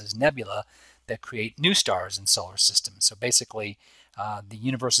gas, those nebula, that create new stars in solar systems. So basically, The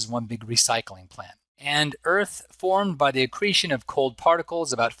universe is one big recycling plant. And Earth formed by the accretion of cold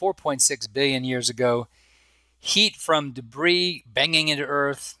particles about 4.6 billion years ago. Heat from debris banging into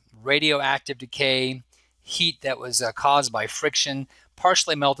Earth, radioactive decay, heat that was caused by friction,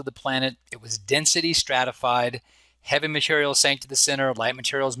 partially melted the planet. It was density stratified. Heavy materials sank to the center. Light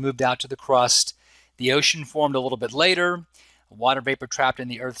materials moved out to the crust. The ocean formed a little bit later. Water vapor trapped in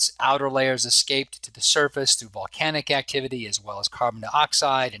the Earth's outer layers escaped to the surface through volcanic activity, as well as carbon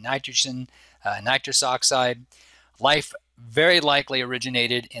dioxide and nitrogen, nitrous oxide. Life very likely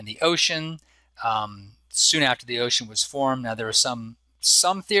originated in the ocean soon after the ocean was formed. Now, there are some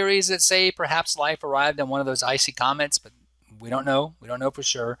theories that say perhaps life arrived on one of those icy comets, but we don't know. We don't know for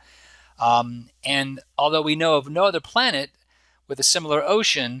sure. And although we know of no other planet with a similar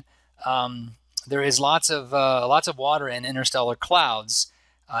ocean, there is lots of water in interstellar clouds,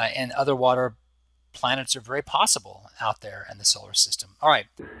 and other water planets are very possible out there in the solar system. All right.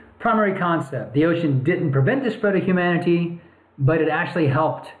 Primary concept: the ocean didn't prevent the spread of humanity, but it actually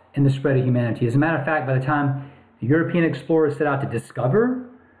helped in the spread of humanity. As a matter of fact, by the time the European explorers set out to discover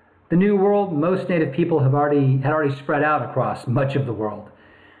the New World, most native people had already spread out across much of the world.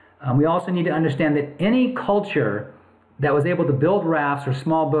 We also need to understand that any culture that was able to build rafts or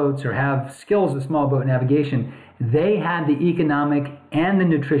small boats or have skills of small boat navigation, they had the economic and the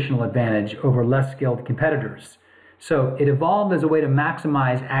nutritional advantage over less skilled competitors. So it evolved as a way to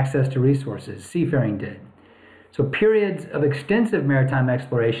maximize access to resources. Seafaring did. So periods of extensive maritime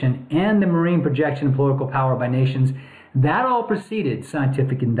exploration and the marine projection of political power by nations, that all preceded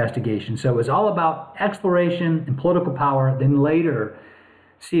scientific investigation. So it was all about exploration and political power. Then later,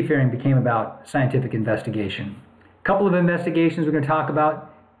 seafaring became about scientific investigation. A couple of investigations we're going to talk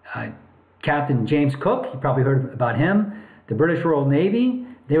about. Captain James Cook, you probably heard about him. The British Royal Navy,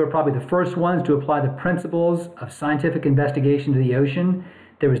 they were probably the first ones to apply the principles of scientific investigation to the ocean.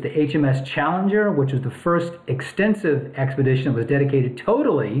 There was the HMS Challenger, which was the first extensive expedition that was dedicated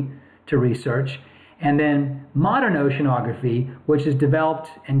totally to research. And then modern oceanography, which is developed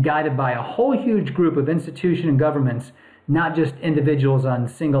and guided by a whole huge group of institutions and governments, not just individuals on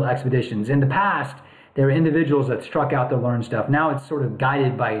single expeditions. In the past, there were individuals that struck out to learn stuff. Now it's sort of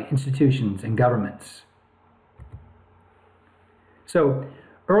guided by institutions and governments. So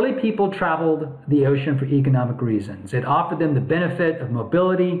early people traveled the ocean for economic reasons. It offered them the benefit of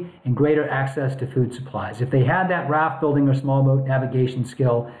mobility and greater access to food supplies. If they had that raft building or small boat navigation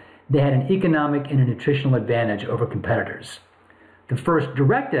skill, they had an economic and a nutritional advantage over competitors. The first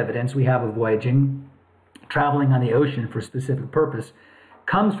direct evidence we have of voyaging, traveling on the ocean for a specific purpose,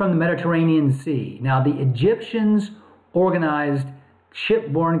 comes from the Mediterranean Sea. Now, the Egyptians organized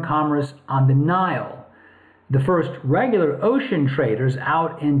shipborne commerce on the Nile. The first regular ocean traders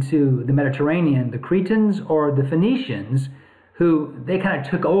out into the Mediterranean, the Cretans or the Phoenicians, who they kind of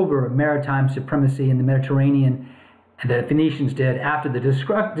took over maritime supremacy in the Mediterranean, and the Phoenicians did after the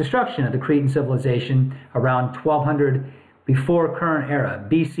destruction of the Cretan civilization around 1200 before current era,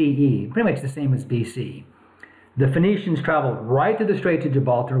 BCE, pretty much the same as BC. The Phoenicians traveled right to the Strait of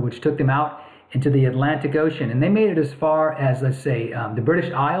Gibraltar, which took them out into the Atlantic Ocean, and they made it as far as, let's say, the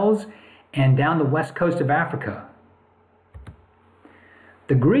British Isles and down the west coast of Africa.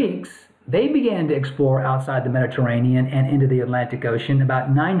 The Greeks, they began to explore outside the Mediterranean and into the Atlantic Ocean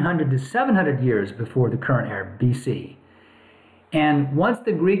about 900 to 700 years before the current era, BC. And once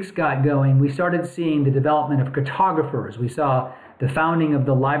the Greeks got going, we started seeing the development of cartographers. We saw the founding of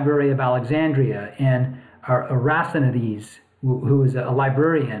the Library of Alexandria, and Arasanides, who was a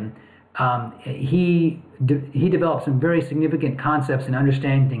librarian, he developed some very significant concepts and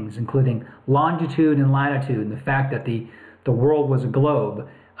understandings, including longitude and latitude, and the fact that the world was a globe,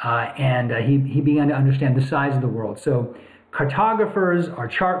 and he began to understand the size of the world. So cartographers are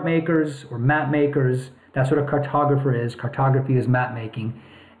chart makers or map makers. That's what a cartographer is. Cartography is map making.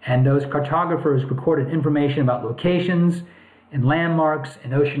 And those cartographers recorded information about locations and landmarks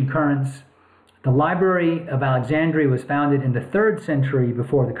and ocean currents. The Library of Alexandria was founded in the 3rd century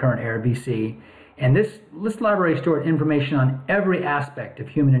before the current era, BC, and this library stored information on every aspect of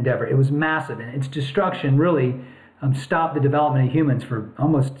human endeavor. It was massive, and its destruction really stopped the development of humans for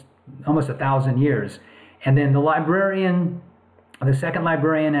almost 1,000 years. And then the second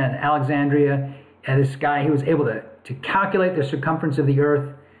librarian at Alexandria, this guy, he was able to calculate the circumference of the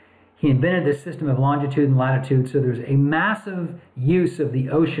Earth. He invented this system of longitude and latitude, so there's a massive use of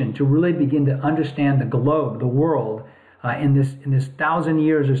the ocean to really begin to understand the globe, the world, in this 1,000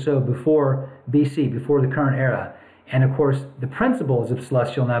 years or so before BC, before the current era. And of course, the principles of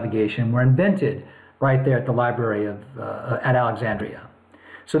celestial navigation were invented right there at the library at Alexandria.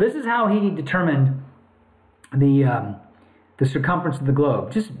 So this is how he determined the the circumference of the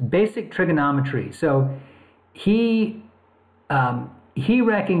globe, just basic trigonometry. So he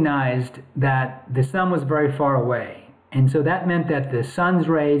recognized that the sun was very far away. And so that meant that the sun's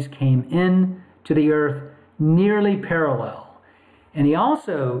rays came in to the earth nearly parallel. And he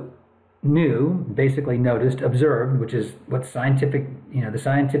also knew, basically noticed, observed, which is what scientific, the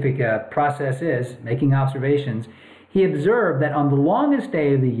scientific process is, making observations. He observed that on the longest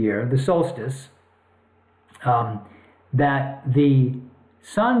day of the year, the solstice, that the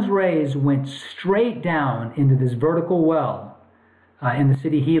sun's rays went straight down into this vertical well in the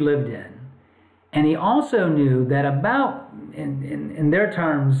city he lived in. And he also knew that about, in their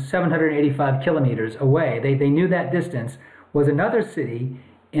terms, 785 kilometers away, they knew that distance, was another city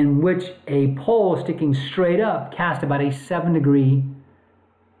in which a pole sticking straight up cast about a 7-degree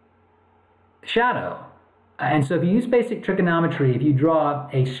shadow. And so if you use basic trigonometry, if you draw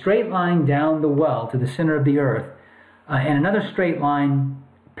a straight line down the well to the center of the earth, and another straight line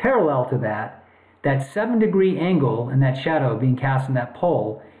parallel to that, that 7-degree angle and that shadow being cast in that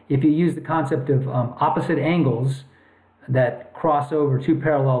pole, if you use the concept of opposite angles that cross over two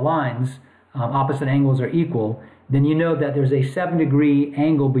parallel lines, opposite angles are equal, then you know that there's a 7-degree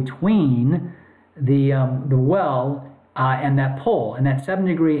angle between the well and that pole. And that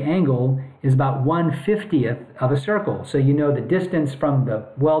 7-degree angle is about 1/50th of a circle. So you know the distance from the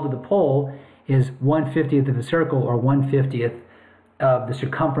well to the pole is 1/50th of a circle, or 1/50th of the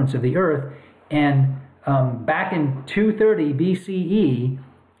circumference of the earth. And back in 230 BCE,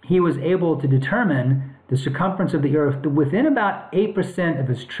 he was able to determine the circumference of the earth within about 8% of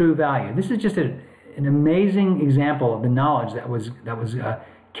its true value. This is just an amazing example of the knowledge that was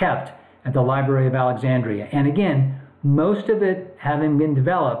kept at the Library of Alexandria. And again, most of it having been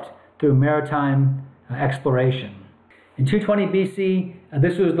developed through maritime exploration. In 220 BC,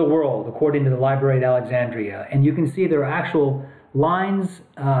 this was the world, according to the Library at Alexandria. And you can see there are actual lines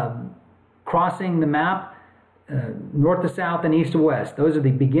crossing the map, north to south and east to west. Those are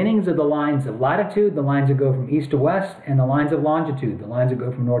the beginnings of the lines of latitude, the lines that go from east to west, and the lines of longitude, the lines that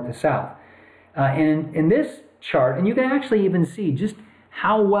go from north to south. And in this chart, and you can actually even see just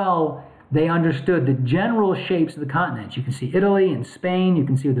how well they understood the general shapes of the continents. You can see Italy and Spain, you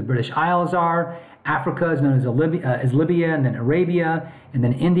can see where the British Isles are, Africa is known as Libya, and then Arabia, and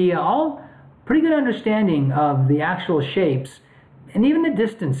then India, all pretty good understanding of the actual shapes and even the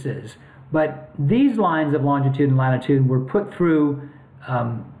distances. But these lines of longitude and latitude were put through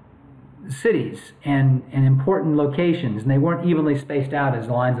cities and important locations, and they weren't evenly spaced out as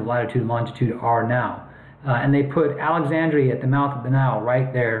the lines of latitude and longitude are now. And they put Alexandria at the mouth of the Nile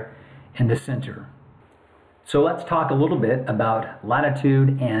right there in the center. So let's talk a little bit about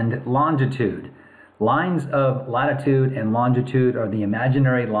latitude and longitude. Lines of latitude and longitude are the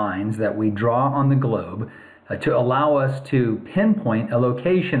imaginary lines that we draw on the globe to allow us to pinpoint a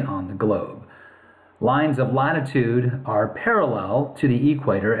location on the globe. Lines of latitude are parallel to the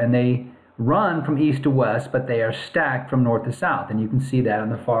equator, and they run from east to west, but they are stacked from north to south, and you can see that on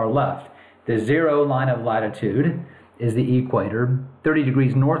the far left. The 0 line of latitude is the equator. 30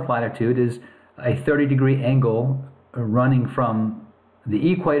 degrees north latitude is a 30-degree angle running from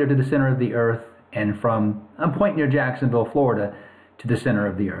the equator to the center of the earth, and from a point near Jacksonville, Florida, to the center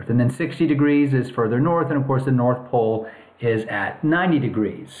of the earth. And then 60 degrees is further north, and of course the North Pole is at 90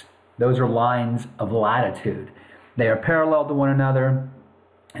 degrees. Those are lines of latitude. They are parallel to one another,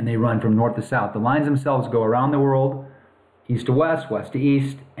 and they run from north to south. The lines themselves go around the world, east to west, west to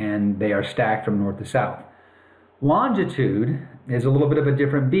east, and they are stacked from north to south. Longitude is a little bit of a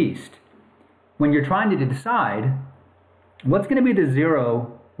different beast. When you're trying to decide what's going to be the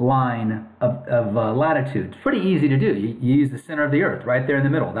 0 line of latitude, it's pretty easy to do. You use the center of the earth right there in the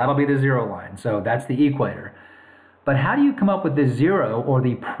middle. That'll be the 0 line. So that's the equator. But how do you come up with the 0 or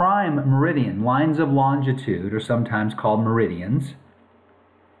the prime meridian? Lines of longitude are sometimes called meridians.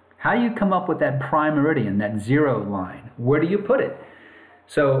 How do you come up with that prime meridian, that 0 line? Where do you put it?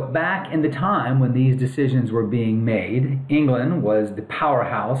 So back in the time when these decisions were being made, England was the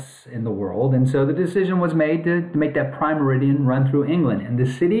powerhouse in the world, and so the decision was made to make that prime meridian run through England. And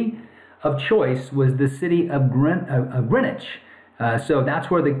the city of choice was the city of Greenwich. So that's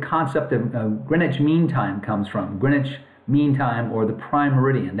where the concept of Greenwich Mean Time comes from. Greenwich Mean Time, or the prime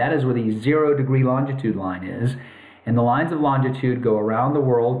meridian. That is where the 0-degree longitude line is. And the lines of longitude go around the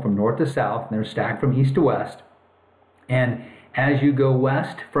world from north to south, and they're stacked from east to west. And as you go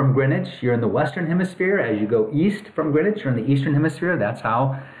west from Greenwich, you're in the western hemisphere. As you go east from Greenwich, you're in the eastern hemisphere. That's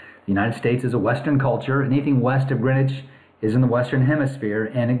how the United States is a western culture. Anything west of Greenwich is in the western hemisphere,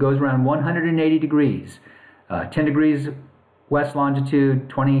 and it goes around 180 degrees. 10 degrees west longitude,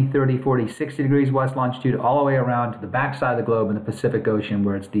 20, 30, 40, 60 degrees west longitude, all the way around to the backside of the globe in the Pacific Ocean,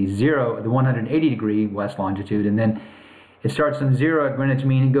 where it's the 180 degree west longitude, and then it starts from 0 at Greenwich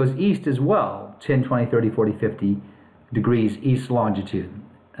Mean and goes east as well, 10, 20, 30, 40, 50 degrees east longitude.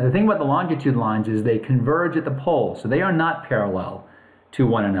 And the thing about the longitude lines is they converge at the poles, so they are not parallel to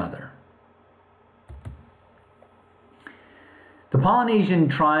one another. The Polynesian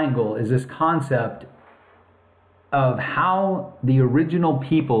Triangle is this concept of how the original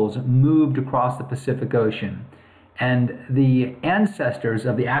peoples moved across the Pacific Ocean. And the ancestors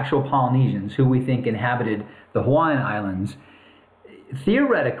of the actual Polynesians, who we think inhabited the Hawaiian Islands,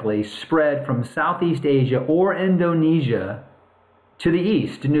 theoretically spread from Southeast Asia or Indonesia to the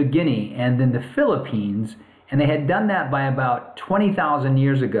east, to New Guinea, and then the Philippines, and they had done that by about 20,000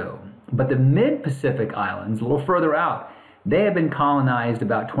 years ago. But the mid-Pacific Islands, a little further out, they had been colonized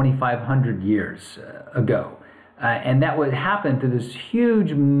about 2,500 years ago. And that would happen through this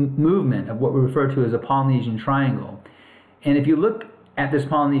huge movement of what we refer to as a Polynesian Triangle. And if you look at this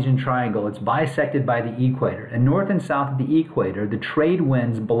Polynesian Triangle, it's bisected by the equator. And north and south of the equator, the trade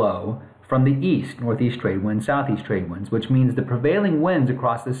winds blow from the east, northeast trade winds, southeast trade winds, which means the prevailing winds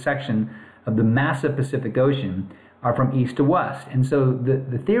across this section of the massive Pacific Ocean are from east to west. And so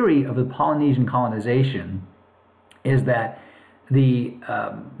the theory of the Polynesian colonization is that the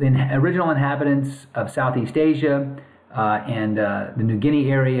original inhabitants of Southeast Asia and the New Guinea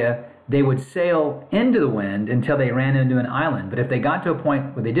area, they would sail into the wind until they ran into an island. But if they got to a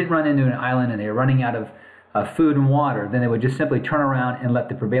point where they did run into an island and they were running out of food and water, then they would just simply turn around and let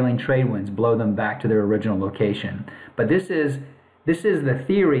the prevailing trade winds blow them back to their original location. But this is the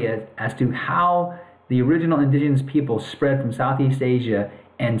theory as to how the original indigenous people spread from Southeast Asia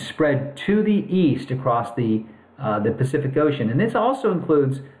and spread to the east across the Pacific Ocean. And this also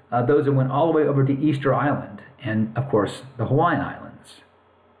includes those that went all the way over to Easter Island and, of course, the Hawaiian Islands.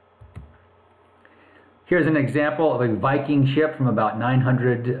 Here's an example of a Viking ship from about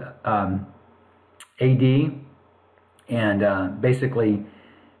 900 AD. And basically,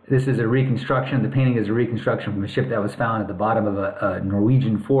 this is a reconstruction. The painting is a reconstruction from a ship that was found at the bottom of a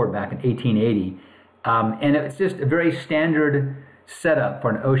Norwegian fort back in 1880. And it's just a very standard setup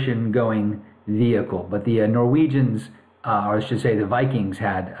for an ocean-going vehicle. But the Norwegians, or I should say the Vikings,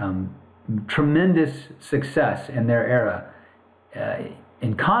 had tremendous success in their era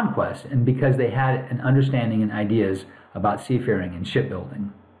in conquest, and because they had an understanding and ideas about seafaring and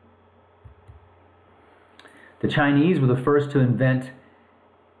shipbuilding. The Chinese were the first to invent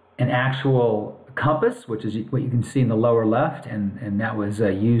an actual compass, which is what you can see in the lower left, and that was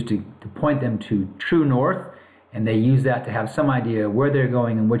used to point them to true north. And they used that to have some idea where they're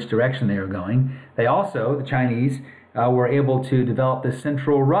going and which direction they were going. They also, the Chinese, were able to develop the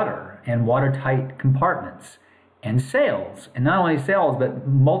central rudder and watertight compartments and sails. And not only sails, but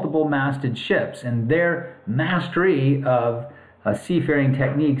multiple masted ships. And their mastery of seafaring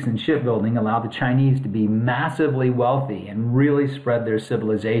techniques and shipbuilding allowed the Chinese to be massively wealthy and really spread their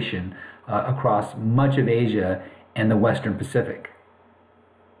civilization across much of Asia and the Western Pacific.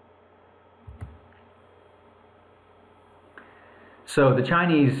 So the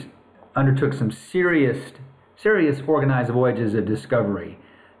Chinese undertook some serious organized voyages of discovery.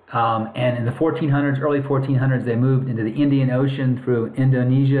 And in the 1400s, early 1400s, they moved into the Indian Ocean through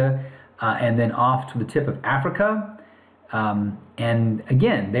Indonesia and then off to the tip of Africa. And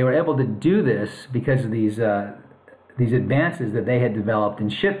again, they were able to do this because of these advances that they had developed in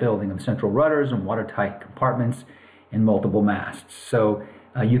shipbuilding of central rudders and watertight compartments and multiple masts. So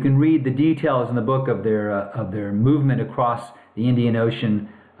you can read the details in the book of their movement across the Indian Ocean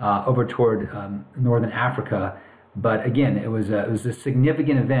over toward northern Africa. But again, it was a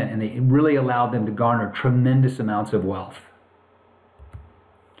significant event, and it really allowed them to garner tremendous amounts of wealth.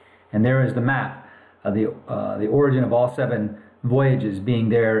 And there is the map of the origin of all 7 voyages being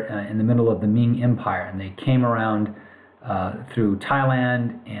there in the middle of the Ming Empire. And they came around through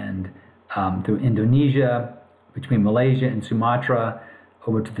Thailand and through Indonesia, between Malaysia and Sumatra,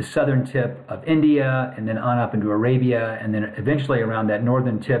 over to the southern tip of India, and then on up into Arabia, and then eventually around that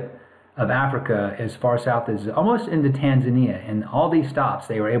northern tip of Africa as far south as almost into Tanzania. And all these stops,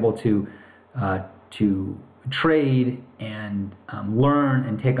 they were able to trade and learn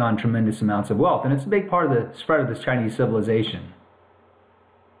and take on tremendous amounts of wealth. And it's a big part of the spread of this Chinese civilization.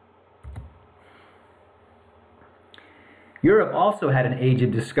 Europe also had an age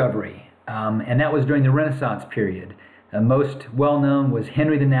of discovery, and that was during the Renaissance period. Most well-known was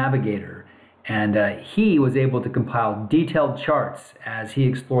Henry the Navigator, and he was able to compile detailed charts as he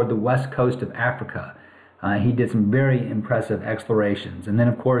explored the west coast of Africa. He did some very impressive explorations. And then,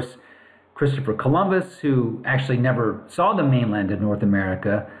 of course, Christopher Columbus, who actually never saw the mainland of North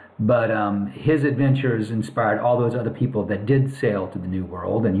America, but his adventures inspired all those other people that did sail to the New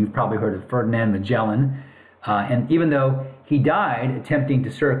World. And you've probably heard of Ferdinand Magellan. And even though he died attempting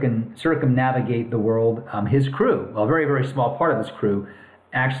to circumnavigate the world, his crew, well, a very, very small part of his crew,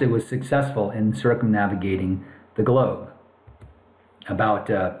 actually was successful in circumnavigating the globe. About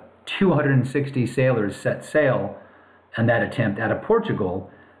 260 sailors set sail in that attempt out of Portugal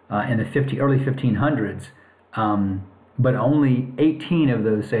in the early 1500s, but only 18 of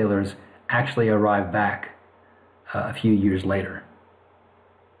those sailors actually arrived back a few years later.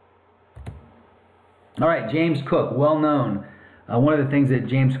 All right, James Cook, well known. One of the things that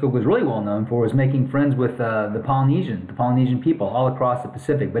James Cook was really well known for was making friends with the Polynesian people all across the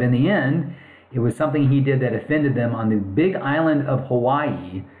Pacific. But in the end, it was something he did that offended them on the big island of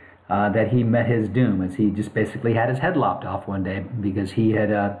Hawaii that he met his doom, as he just basically had his head lopped off one day because he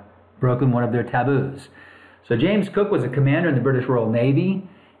had broken one of their taboos. So James Cook was a commander in the British Royal Navy,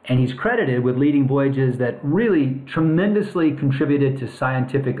 and he's credited with leading voyages that really tremendously contributed to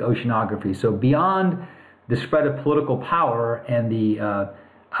scientific oceanography. So beyond the spread of political power and the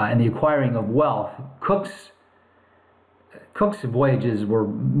acquiring of wealth, Cook's voyages were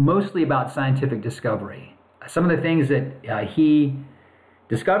mostly about scientific discovery. Some of the things that he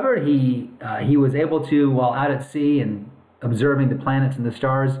discovered, he was able to, while out at sea and observing the planets and the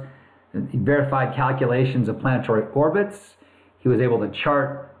stars, he verified calculations of planetary orbits. He was able to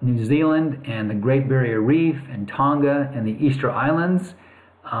chart New Zealand and the Great Barrier Reef and Tonga and the Easter Islands.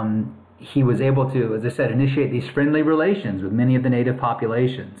 He was able to, as I said, initiate these friendly relations with many of the native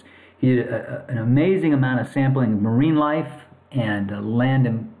populations. He did an amazing amount of sampling of marine life and land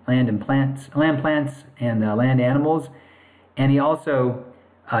plants and land animals. And he also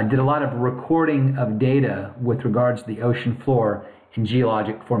did a lot of recording of data with regards to the ocean floor and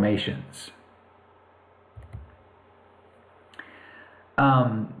geologic formations.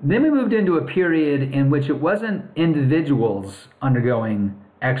 Then we moved into a period in which it wasn't individuals undergoing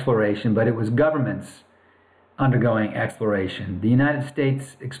exploration, but it was governments undergoing exploration. The United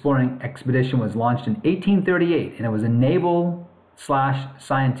States Exploring Expedition was launched in 1838, and it was a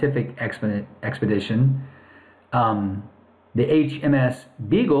naval/scientific expedition. The HMS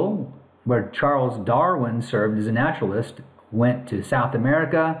Beagle, where Charles Darwin served as a naturalist, went to South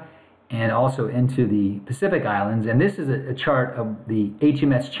America and also into the Pacific Islands. And this is a chart of the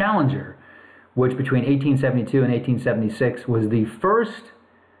HMS Challenger, which between 1872 and 1876 was the first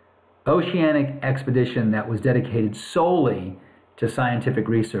oceanic expedition that was dedicated solely to scientific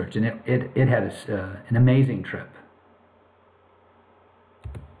research. And it had an amazing trip.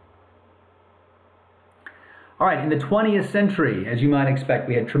 All right, in the 20th century, as you might expect,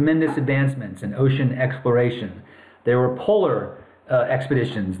 we had tremendous advancements in ocean exploration. There were polar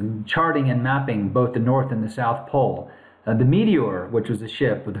expeditions, charting and mapping both the North and the South Pole. The Meteor, which was a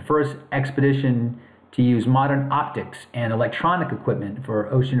ship with the first expedition to use modern optics and electronic equipment for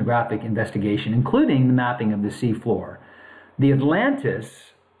oceanographic investigation, including the mapping of the seafloor. The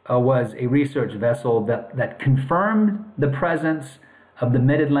Atlantis was a research vessel that confirmed the presence of the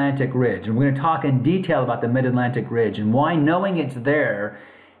Mid-Atlantic Ridge. And we're going to talk in detail about the Mid-Atlantic Ridge and why knowing it's there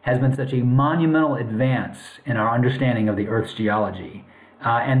has been such a monumental advance in our understanding of the Earth's geology.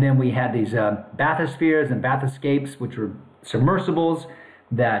 And then we had these bathyspheres and bathyscapes, which were submersibles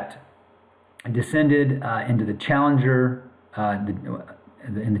that descended into the Challenger,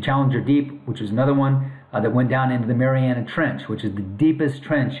 in the Challenger Deep, which is another one that went down into the Mariana Trench, which is the deepest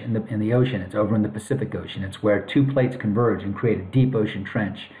trench in the ocean. It's over in the Pacific Ocean. It's where two plates converge and create a deep ocean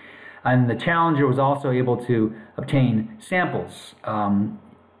trench. And the Challenger was also able to obtain samples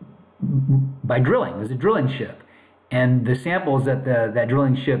by drilling. It was a drilling ship. And the samples that that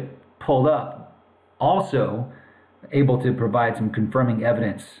drilling ship pulled up also able to provide some confirming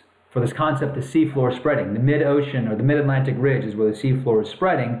evidence for this concept of seafloor spreading. The mid-ocean or the mid-Atlantic Ridge is where the seafloor is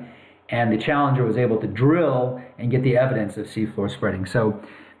spreading, and the Challenger was able to drill and get the evidence of seafloor spreading. So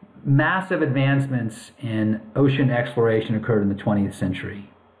massive advancements in ocean exploration occurred in the 20th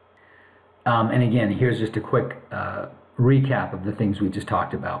century. And again, here's just a quick recap of the things we just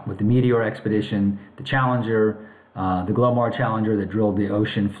talked about with the Meteor expedition, the Challenger, the Glomar Challenger that drilled the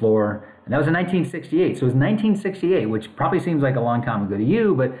ocean floor. And that was in 1968. So it was 1968, which probably seems like a long time ago to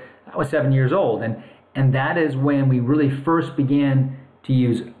you, but I was 7 years old. And that is when we really first began to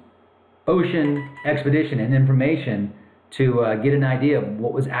use ocean expedition and information to get an idea of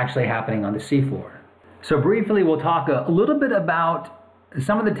what was actually happening on the seafloor. So briefly, we'll talk a little bit about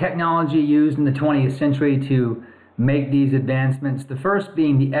some of the technology used in the 20th century to make these advancements. The first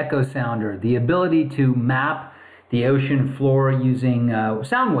being the echo sounder, the ability to map the ocean floor using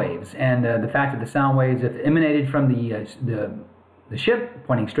sound waves. And the fact that the sound waves, if emanated from the ship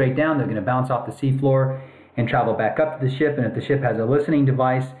pointing straight down, they're going to bounce off the seafloor and travel back up to the ship. And if the ship has a listening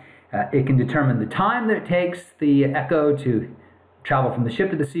device, it can determine the time that it takes the echo to travel from the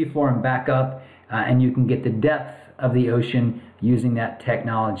ship to the seafloor and back up, and you can get the depth of the ocean using that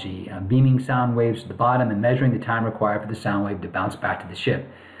technology, beaming sound waves to the bottom and measuring the time required for the sound wave to bounce back to the ship.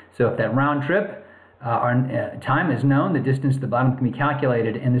 So if that round trip time is known, the distance to the bottom can be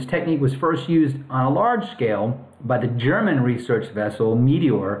calculated, and this technique was first used on a large scale by the German research vessel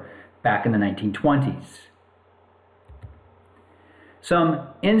Meteor back in the 1920s. Some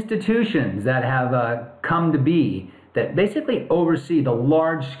institutions that have come to be that basically oversee the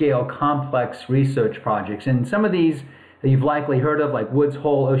large-scale complex research projects, and some of these that you've likely heard of, like Woods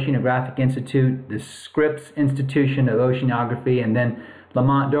Hole Oceanographic Institute, the Scripps Institution of Oceanography, and then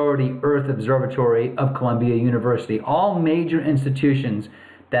Lamont Doherty Earth Observatory of Columbia University, all major institutions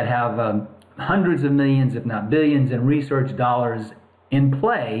that have hundreds of millions, if not billions, in research dollars in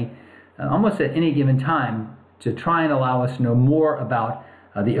play almost at any given time to try and allow us to know more about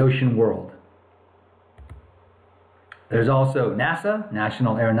the ocean world. There's also NASA,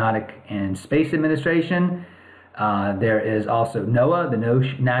 National Aeronautic and Space Administration. There is also NOAA,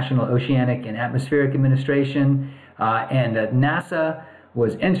 the National Oceanic and Atmospheric Administration, and NASA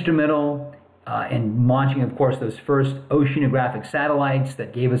was instrumental in launching, of course, those first oceanographic satellites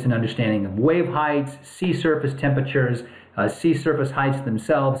that gave us an understanding of wave heights, sea surface temperatures, sea surface heights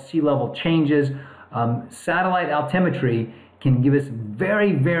themselves, sea level changes. Satellite altimetry can give us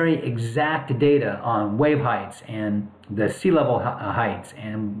very, very exact data on wave heights and the sea level heights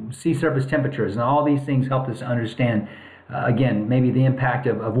and sea surface temperatures, and all these things help us understand, again, maybe the impact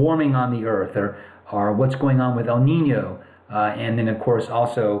of warming on the Earth, or what's going on with El Nino, and then, of course,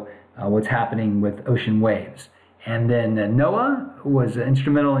 also what's happening with ocean waves. And then NOAA was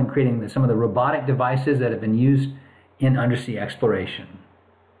instrumental in creating some of the robotic devices that have been used in undersea exploration.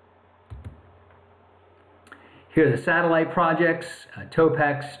 Here are the satellite projects,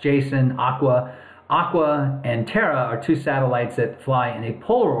 Topex, Jason, Aqua. Aqua and Terra are two satellites that fly in a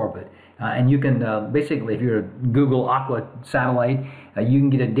polar orbit. And you can basically, if you're to Google Aqua satellite, you can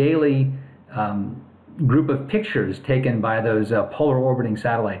get a daily group of pictures taken by those polar orbiting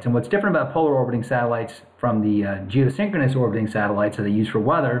satellites. And what's different about polar orbiting satellites from the geosynchronous orbiting satellites that they use for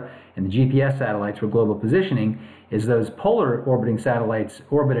weather and the GPS satellites for global positioning is those polar orbiting satellites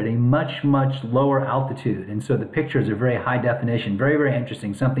orbit at a much, much lower altitude. And so the pictures are very high definition, very, very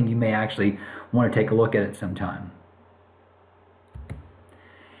interesting, something you may actually want to take a look at sometime.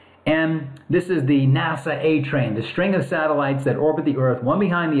 And this is the NASA A-Train, the string of satellites that orbit the Earth, one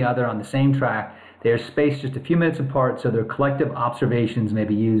behind the other on the same track. They are spaced just a few minutes apart, so their collective observations may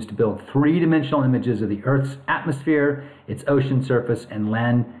be used to build three-dimensional images of the Earth's atmosphere, its ocean surface, and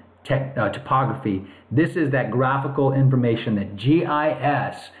land topography. This is that graphical information, that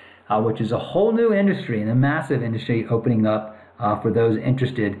GIS, which is a whole new industry and a massive industry opening up for those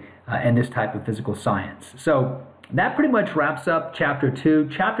interested in this type of physical science. So that pretty much wraps up Chapter 2.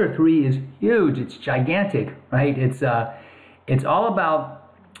 Chapter 3 is huge. It's gigantic, right? It's all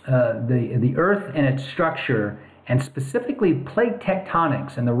about the Earth and its structure, and specifically plate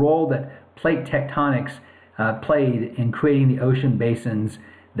tectonics and the role that plate tectonics played in creating the ocean basins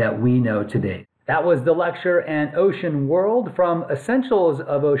that we know today. That was the lecture, An Ocean World, from Essentials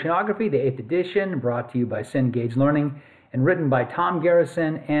of Oceanography, the 8th edition, brought to you by Cengage Learning and written by Tom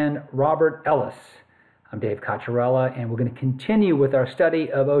Garrison and Robert Ellis. I'm Dave Cocchiarella, and we're going to continue with our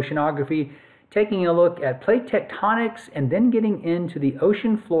study of oceanography, taking a look at plate tectonics and then getting into the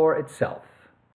ocean floor itself.